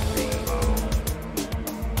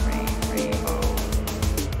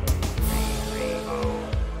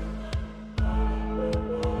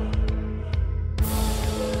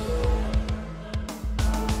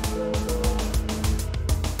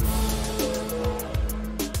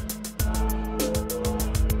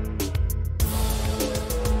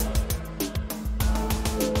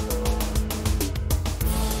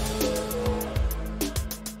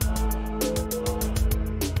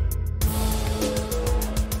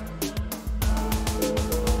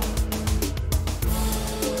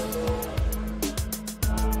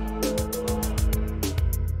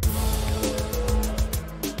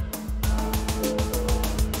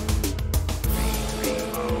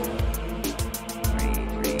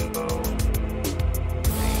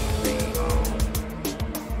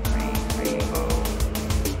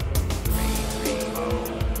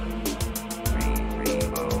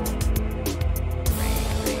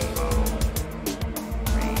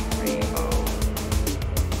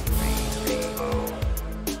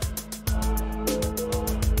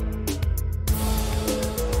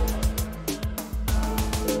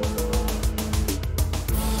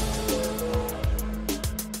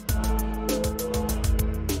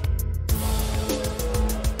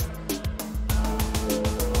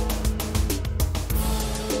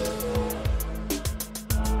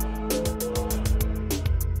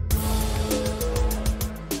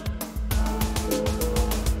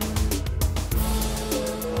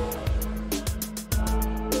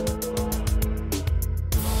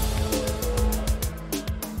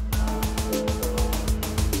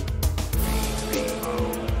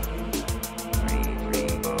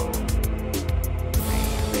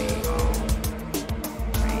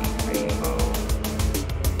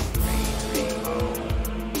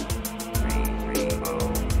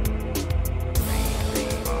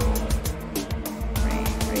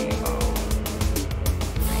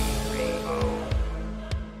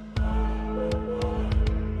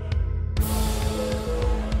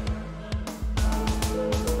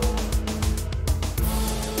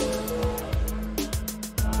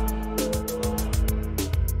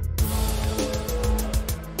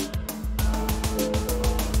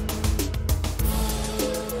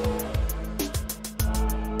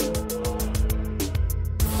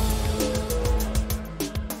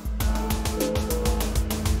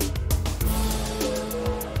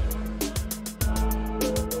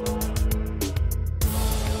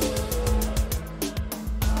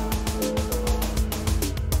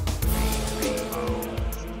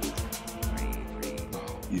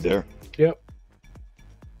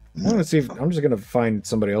 I'm gonna see if I'm just gonna find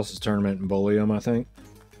somebody else's tournament and bully them, I think.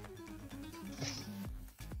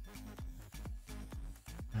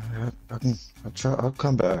 I'll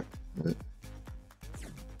come back.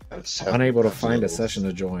 Unable to find a session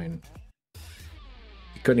to join.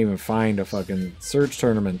 You couldn't even find a fucking search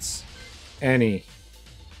tournaments. Any.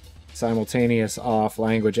 Simultaneous off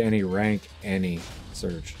language, any rank, any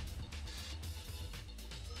search.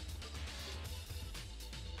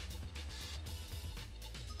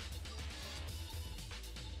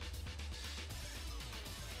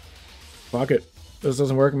 Fuck it. This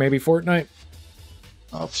doesn't work. Maybe Fortnite.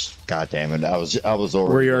 Oh, god damn it! I was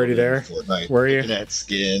already. Were you already there? Fortnite, Were you? looking at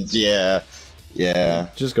skins, yeah.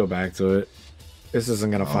 Just go back to it. This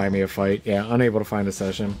isn't gonna find me a fight. Yeah, unable to find a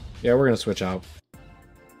session. Yeah, we're gonna switch out.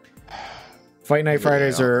 Fight Night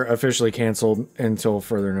Fridays are officially canceled until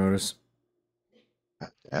further notice.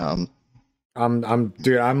 Um,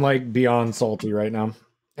 dude, I'm like beyond salty right now.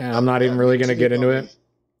 And I'm not even really gonna get into it,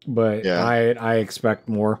 but Yeah. I expect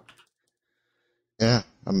more. yeah.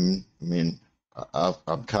 I mean, I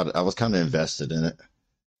was kind of invested in it.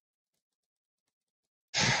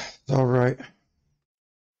 It's all right.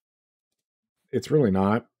 It's really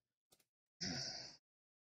not.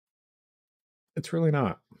 It's really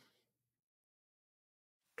not.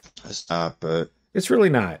 It's not, but It's really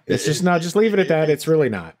not. It's just not. Just leave it at that. It's really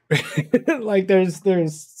not. Like there's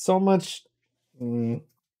so much,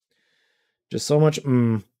 just so much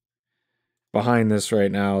behind this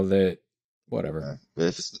right now that whatever. But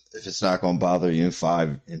if it's not going to bother you in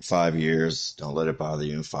 5 years, don't let it bother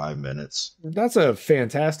you in 5 minutes. That's a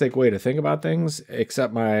fantastic way to think about things.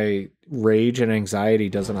 Except my rage and anxiety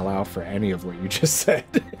doesn't allow for any of what you just said.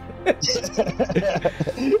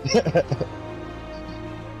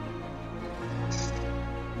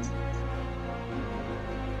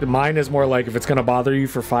 Mine is more like if it's going to bother you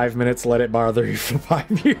for 5 minutes, let it bother you for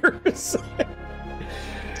 5 years.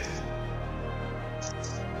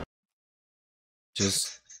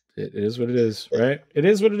 Just, it is what it is, right? It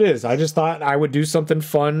is what it is. I just thought I would do something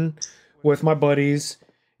fun with my buddies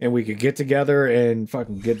and we could get together and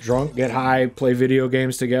fucking get drunk, get high, play video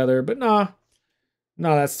games together. But nah,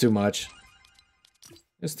 no, that's too much.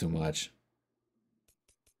 It's too much.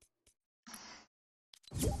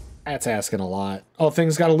 That's asking a lot. Oh,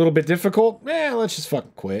 things got a little bit difficult? Let's just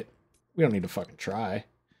fucking quit. We don't need to fucking try.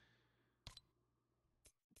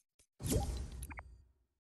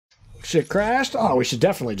 Shit crashed? Oh, we should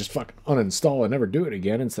definitely just fucking uninstall and never do it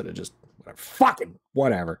again instead of just whatever. Fucking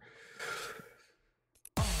whatever.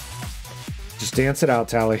 Just dance it out,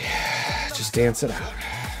 Tally. Just dance it out.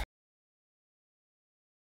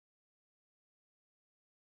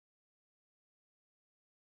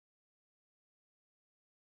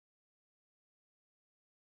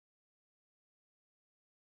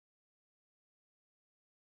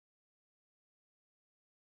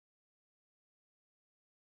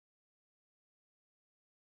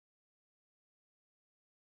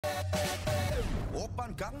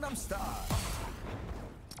 Oppan Gangnam Style.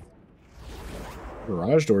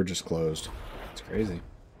 Garage door just closed. It's crazy.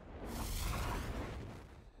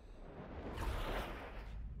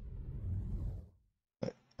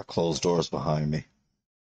 A closed doors behind me.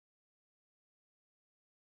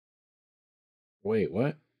 Wait,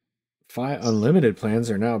 what? 5 unlimited plans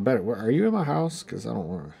are now better. Where are you in my house? Because I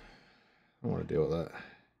don't want to deal with that.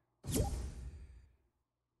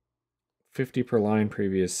 50 per line,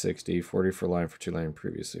 previous 60, 40 for line for 2 line,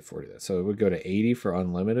 previously 40. So it would go to 80 for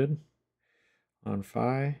unlimited on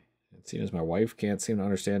Fi. It seems my wife can't seem to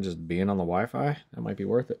understand just being on the Wi-Fi. That might be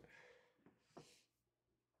worth it.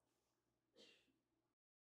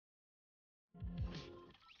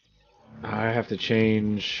 I have to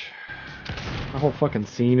change. My whole fucking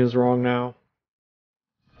scene is wrong now.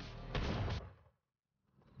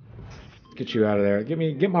 Get you out of there.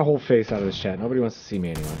 Get my whole face out of this chat. Nobody wants to see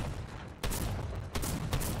me anyway.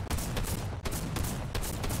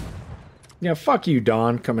 Yeah, fuck you,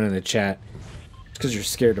 Don, coming in the chat. Because you're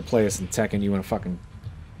scared to play us in Tekken, you want to fucking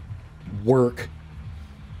work.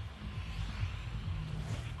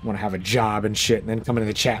 Want to have a job and shit, and then come into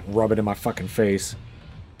the chat and rub it in my fucking face.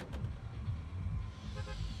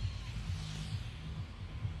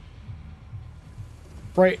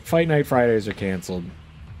 Fight Night Fridays are canceled.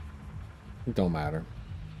 It don't matter.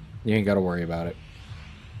 You ain't got to worry about it.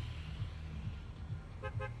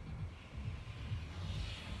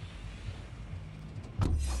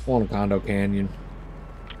 On Condo Canyon.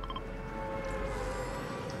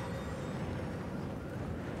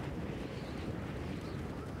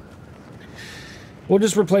 We'll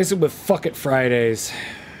just replace it with Fuck It Fridays.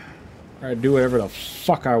 Or do whatever the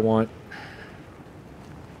fuck I want.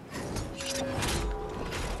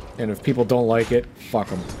 And if people don't like it, fuck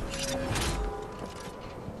them.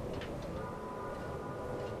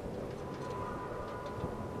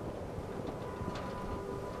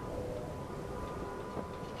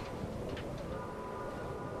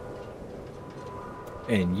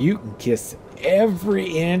 And you can kiss every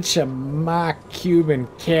inch of my Cuban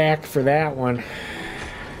cack for that one.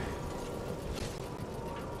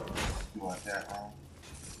 You want that wrong?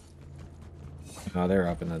 Oh, they're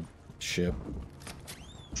up in the ship.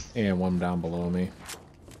 And one down below me.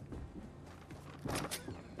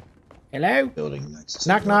 Hello? Building next to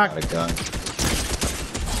Knock, you, knock. I got a gun.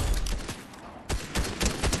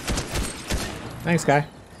 Thanks, guy.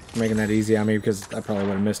 For making that easy on me because I probably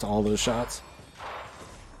would have missed all those shots.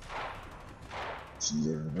 It's in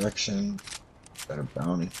your direction. Got a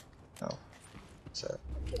bounty. No. What's that?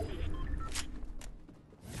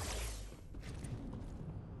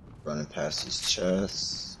 Running past his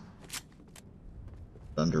chest.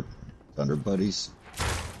 Thunder buddies.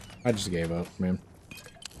 I just gave up, man.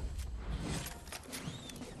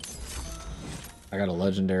 I got a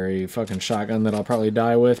legendary fucking shotgun that I'll probably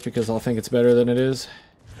die with because I'll think it's better than it is.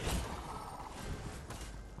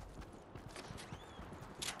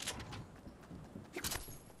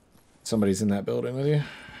 Somebody's in that building with you.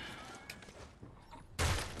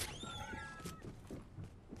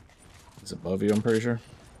 It's above you, I'm pretty sure.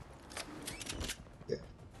 Yeah.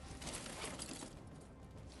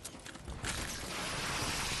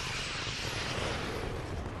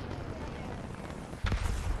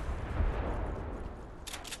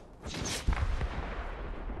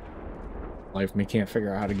 Life me can't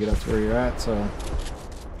figure out how to get up to where you're at, so...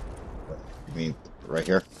 You mean right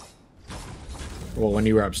here? Well, when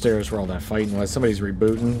you were upstairs where all that fighting was, somebody's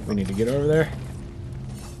rebooting. We need to get over there.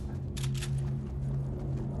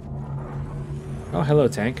 Oh, hello,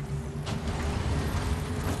 tank.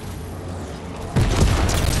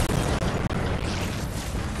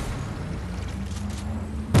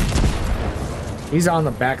 He's on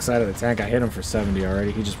the back side of the tank. I hit him for 70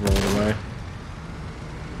 already. He just rolled away.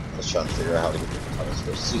 I was trying to figure out how to get out of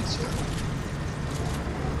those seats here.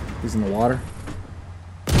 He's in the water.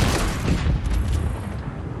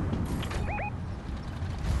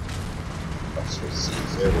 Switch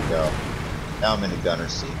seats. There we go. Now I'm in the gunner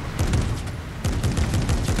seat.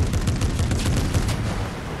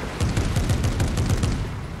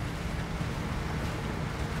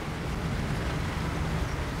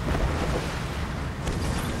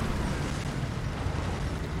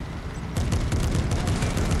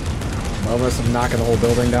 Above us, I'm knocking the whole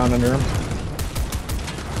building down under him.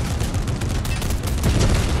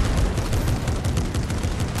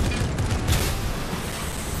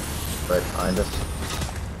 Right behind us.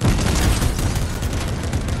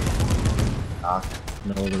 Ah.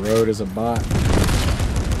 Middle of the road is a bot.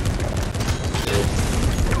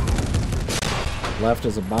 Left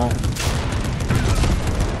is a bot.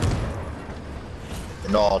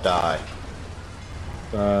 And all die.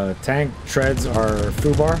 Tank treads are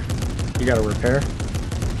foobar. You gotta repair.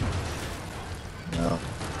 No.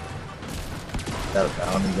 Got a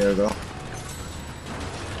bounty there though.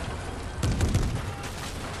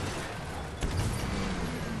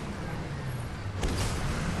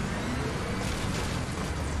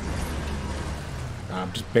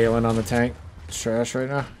 I'm just bailing on the tank. It's trash right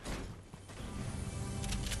now.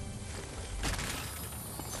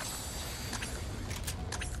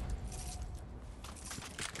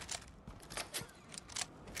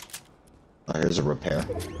 Oh, here's a repair.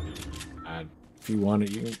 If you want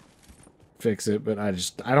it, you can fix it, but I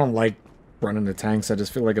don't like running the tanks. I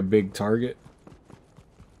just feel like a big target.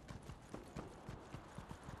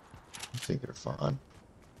 I think they're fun.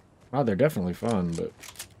 Oh, they're definitely fun, but...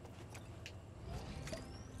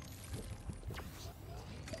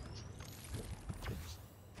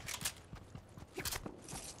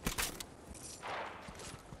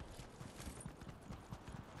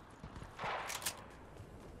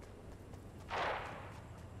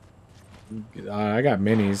 I got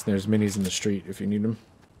minis. There's minis in the street if you need them.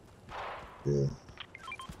 Yeah.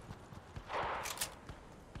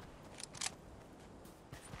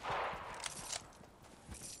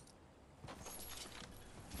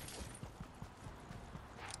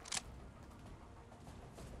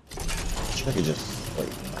 I could just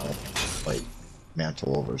like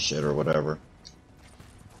mantle over shit or whatever.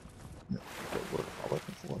 No, what word am I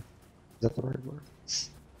looking for? Is that the right word?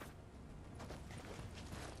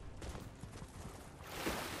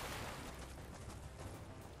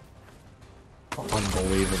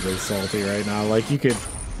 Unbelievably salty right now. Like, you could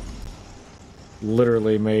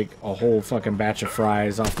literally make a whole fucking batch of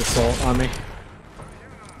fries off the salt on me.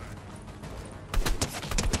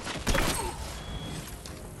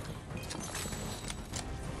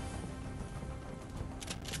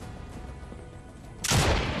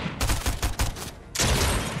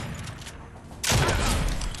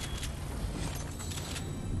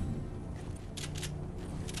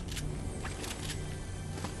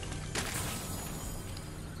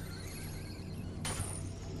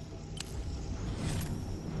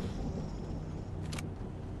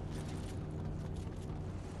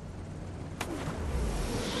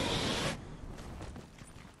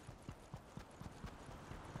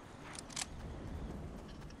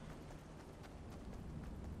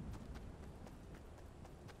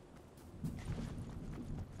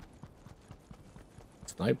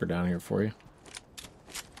 sniper down here for you.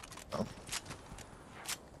 Oh.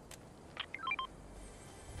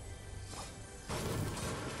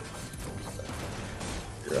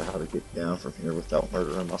 Figure out how to get down from here without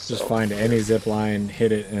murdering myself. Just find any zip line,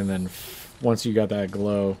 hit it, and then once you got that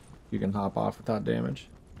glow, you can hop off without damage.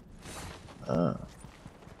 Ah,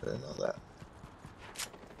 didn't know that.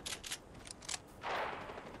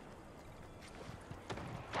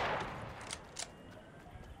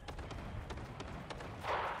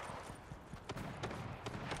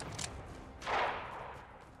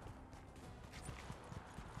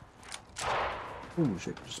 Ooh,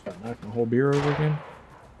 shit, just about knocked my whole beer over again.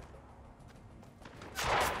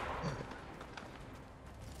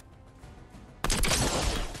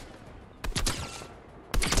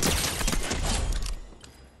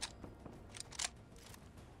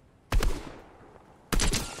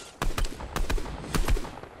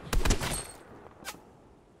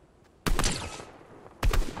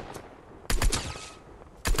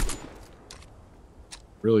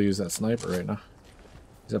 Really use that sniper right now.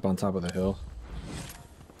 He's up on top of the hill.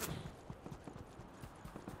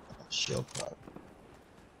 Shield pop.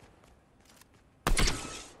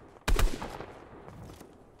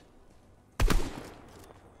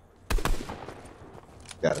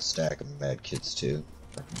 Got a stack of med kits too.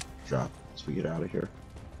 I can drop as we get out of here.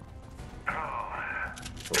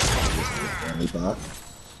 Family bot.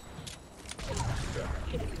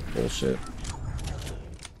 Bullshit.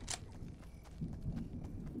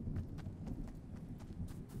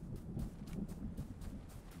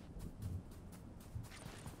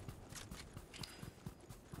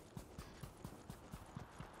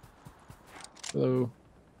 Hello.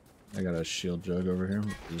 I got a shield jug over here.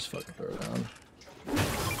 Just fucking throw it down.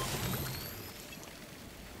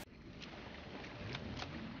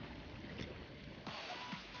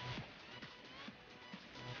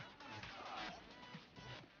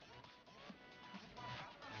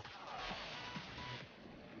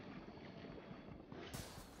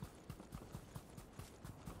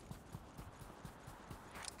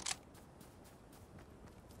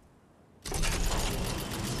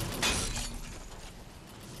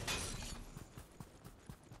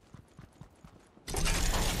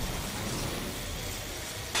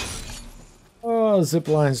 Oh, zip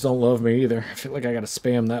lines don't love me either. I feel like I gotta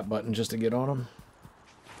spam that button just to get on them.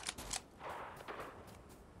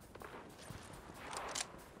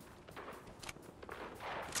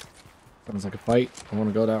 Sounds like a fight. I want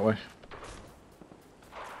to go that way.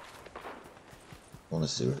 I want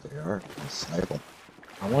to see where they are. Snipe them.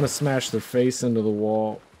 I want to smash their face into the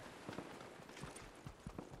wall.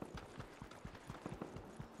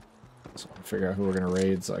 So I want to figure out who we're gonna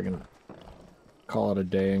raid so I can call it a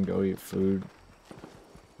day and go eat food.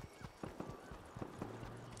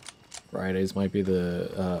 Fridays might be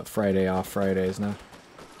the Friday off Fridays now.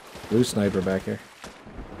 Blue sniper back here.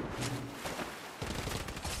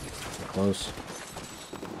 Close.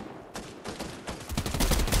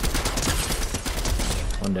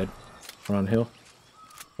 One dead. One on hill.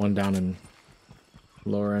 One down in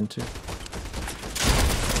lower end too.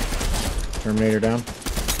 Terminator down.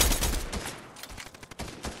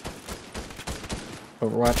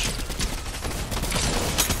 Overwatch.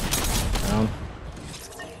 Down.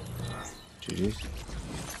 GG's.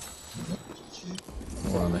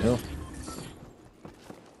 We're on the hill.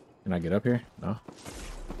 Can I get up here? No.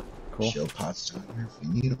 Cool. Shield pots down here if we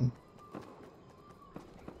need them.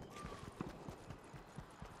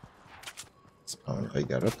 Oh, I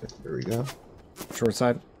got up there. There we go. Short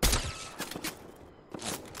side.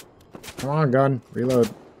 Come on, gun. Reload.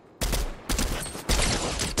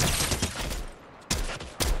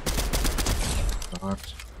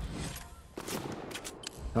 Knocked.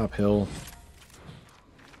 Top hill.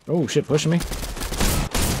 Oh shit, pushing me.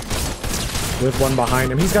 With one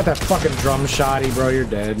behind him. He's got that fucking drum shotty, bro. You're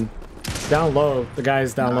dead. Down low. The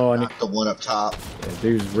guy's down low on you. The one up top. Yeah,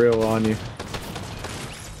 dude's real on you.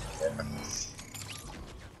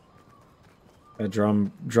 That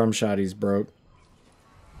drum shotty's broke.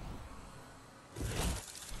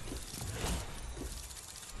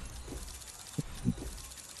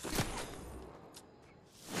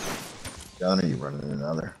 Down, are you running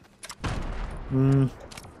another?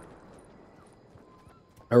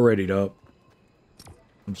 I readied up.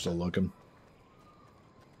 I'm still looking.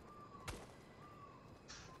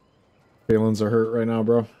 Feelings are hurt right now,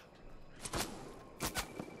 bro.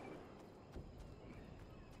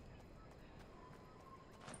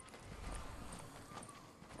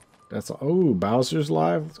 That's oh, Bowser's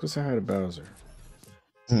live. Let's go say hi to Bowser.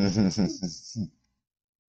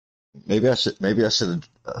 Maybe I should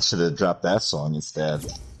have dropped that song instead.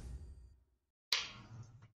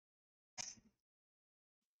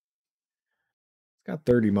 Got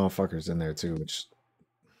 30 motherfuckers in there too, which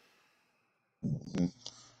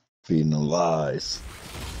Feeding the lies.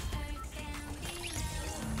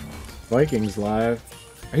 Vikings live.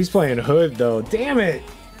 He's playing Hood though. Damn it!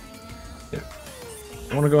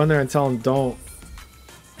 I want to go in there and tell him don't.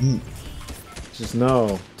 Just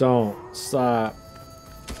no, don't stop.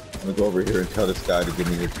 I'm gonna go over here and tell this guy to give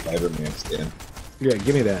me his Spider-Man skin. Yeah,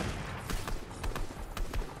 give me that.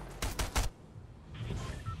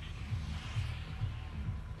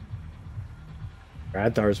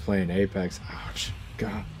 Radthar's playing Apex. Ouch.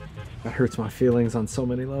 God. That hurts my feelings on so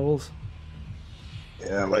many levels.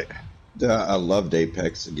 Yeah, like, I loved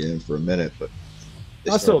Apex again for a minute, but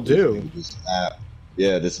I still do. This map.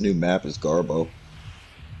 Yeah, this new map is Garbo.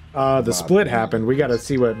 The split happened. We gotta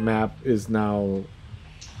see what map is now.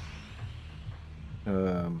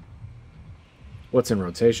 What's in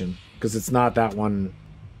rotation? Because it's not that one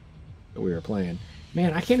that we were playing.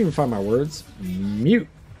 Man, I can't even find my words. Mute.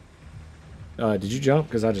 Did you jump?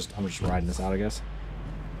 Because I'm just riding this out, I guess.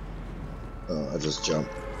 I just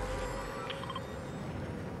jumped.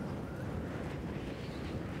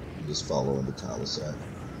 I'm just following the tower sack.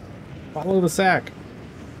 Follow the sack.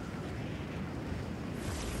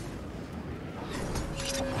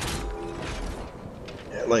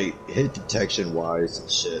 Yeah, like hit detection wise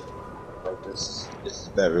and shit. Like this is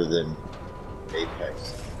better than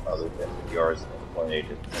Apex. Other than the yards played.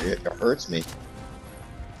 It hurts me.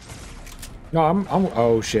 No, I'm.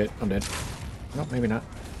 Oh shit! I'm dead. No, maybe not.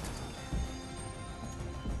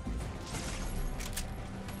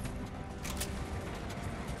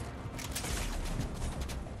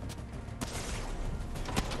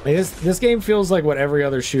 This game feels like what every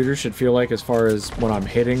other shooter should feel like as far as when I'm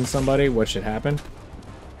hitting somebody, what should happen.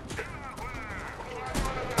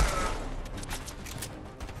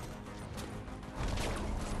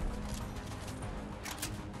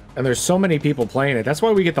 And there's so many people playing it. That's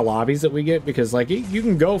why we get the lobbies that we get, because like you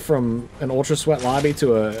can go from an ultra sweat lobby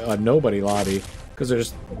to a nobody lobby because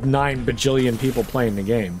there's 9 bajillion people playing the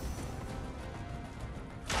game.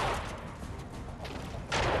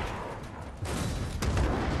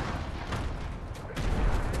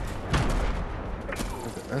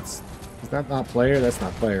 Is that not player? That's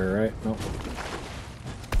not player, right? Nope.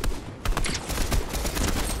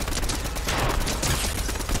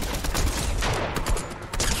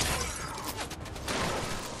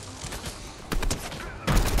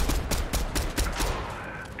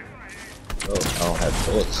 Oh, I don't have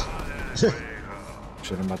bullets.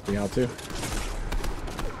 Shit, I'm about to be out too.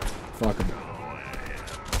 Fuck them.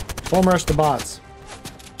 Foam rush the bots.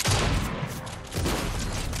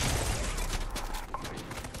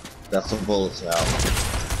 Got some bullets now.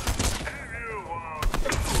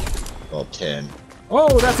 Well, 10.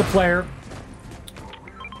 Oh, that's a player.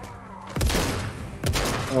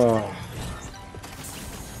 Oh.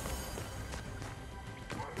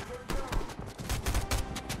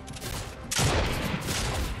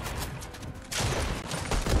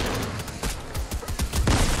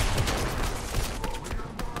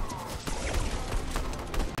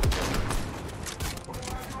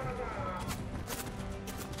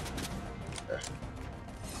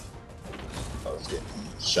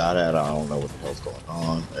 Shot at. I don't know what the hell's going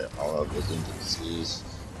on. All of this into the seas.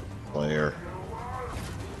 Player.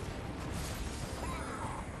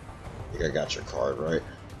 I think I got your card, right?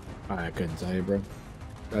 I couldn't tell you, bro.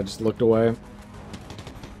 I just looked away.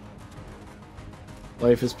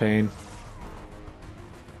 Life is pain.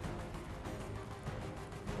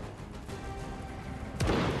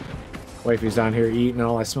 Wifey's down here eating, and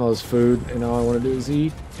all I smell is food, and all I want to do is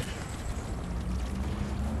eat.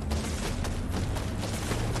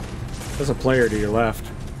 There's a player to your left.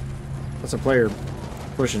 That's a player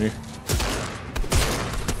pushing you.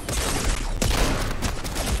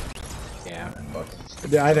 Yeah.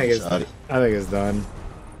 I think it's done.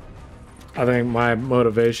 I think my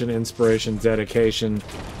motivation, inspiration, dedication,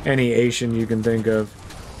 any Asian you can think of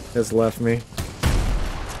has left me.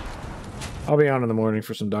 I'll be on in the morning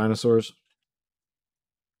for some dinosaurs.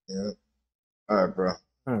 Yeah. Alright, bro.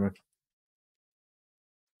 Alright, man.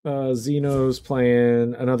 Xeno's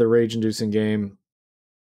playing another rage-inducing game.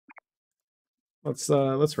 Let's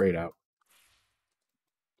raid out.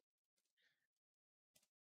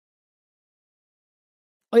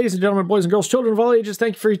 Ladies and gentlemen, boys and girls, children of all ages,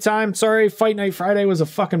 thank you for your time. Sorry, Fight Night Friday was a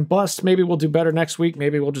fucking bust. Maybe we'll do better next week.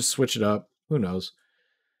 Maybe we'll just switch it up. Who knows?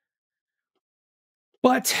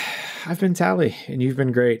 But I've been Tally, and you've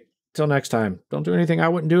been great. Till next time, don't do anything I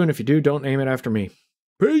wouldn't do, and if you do, don't name it after me.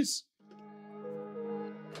 Peace!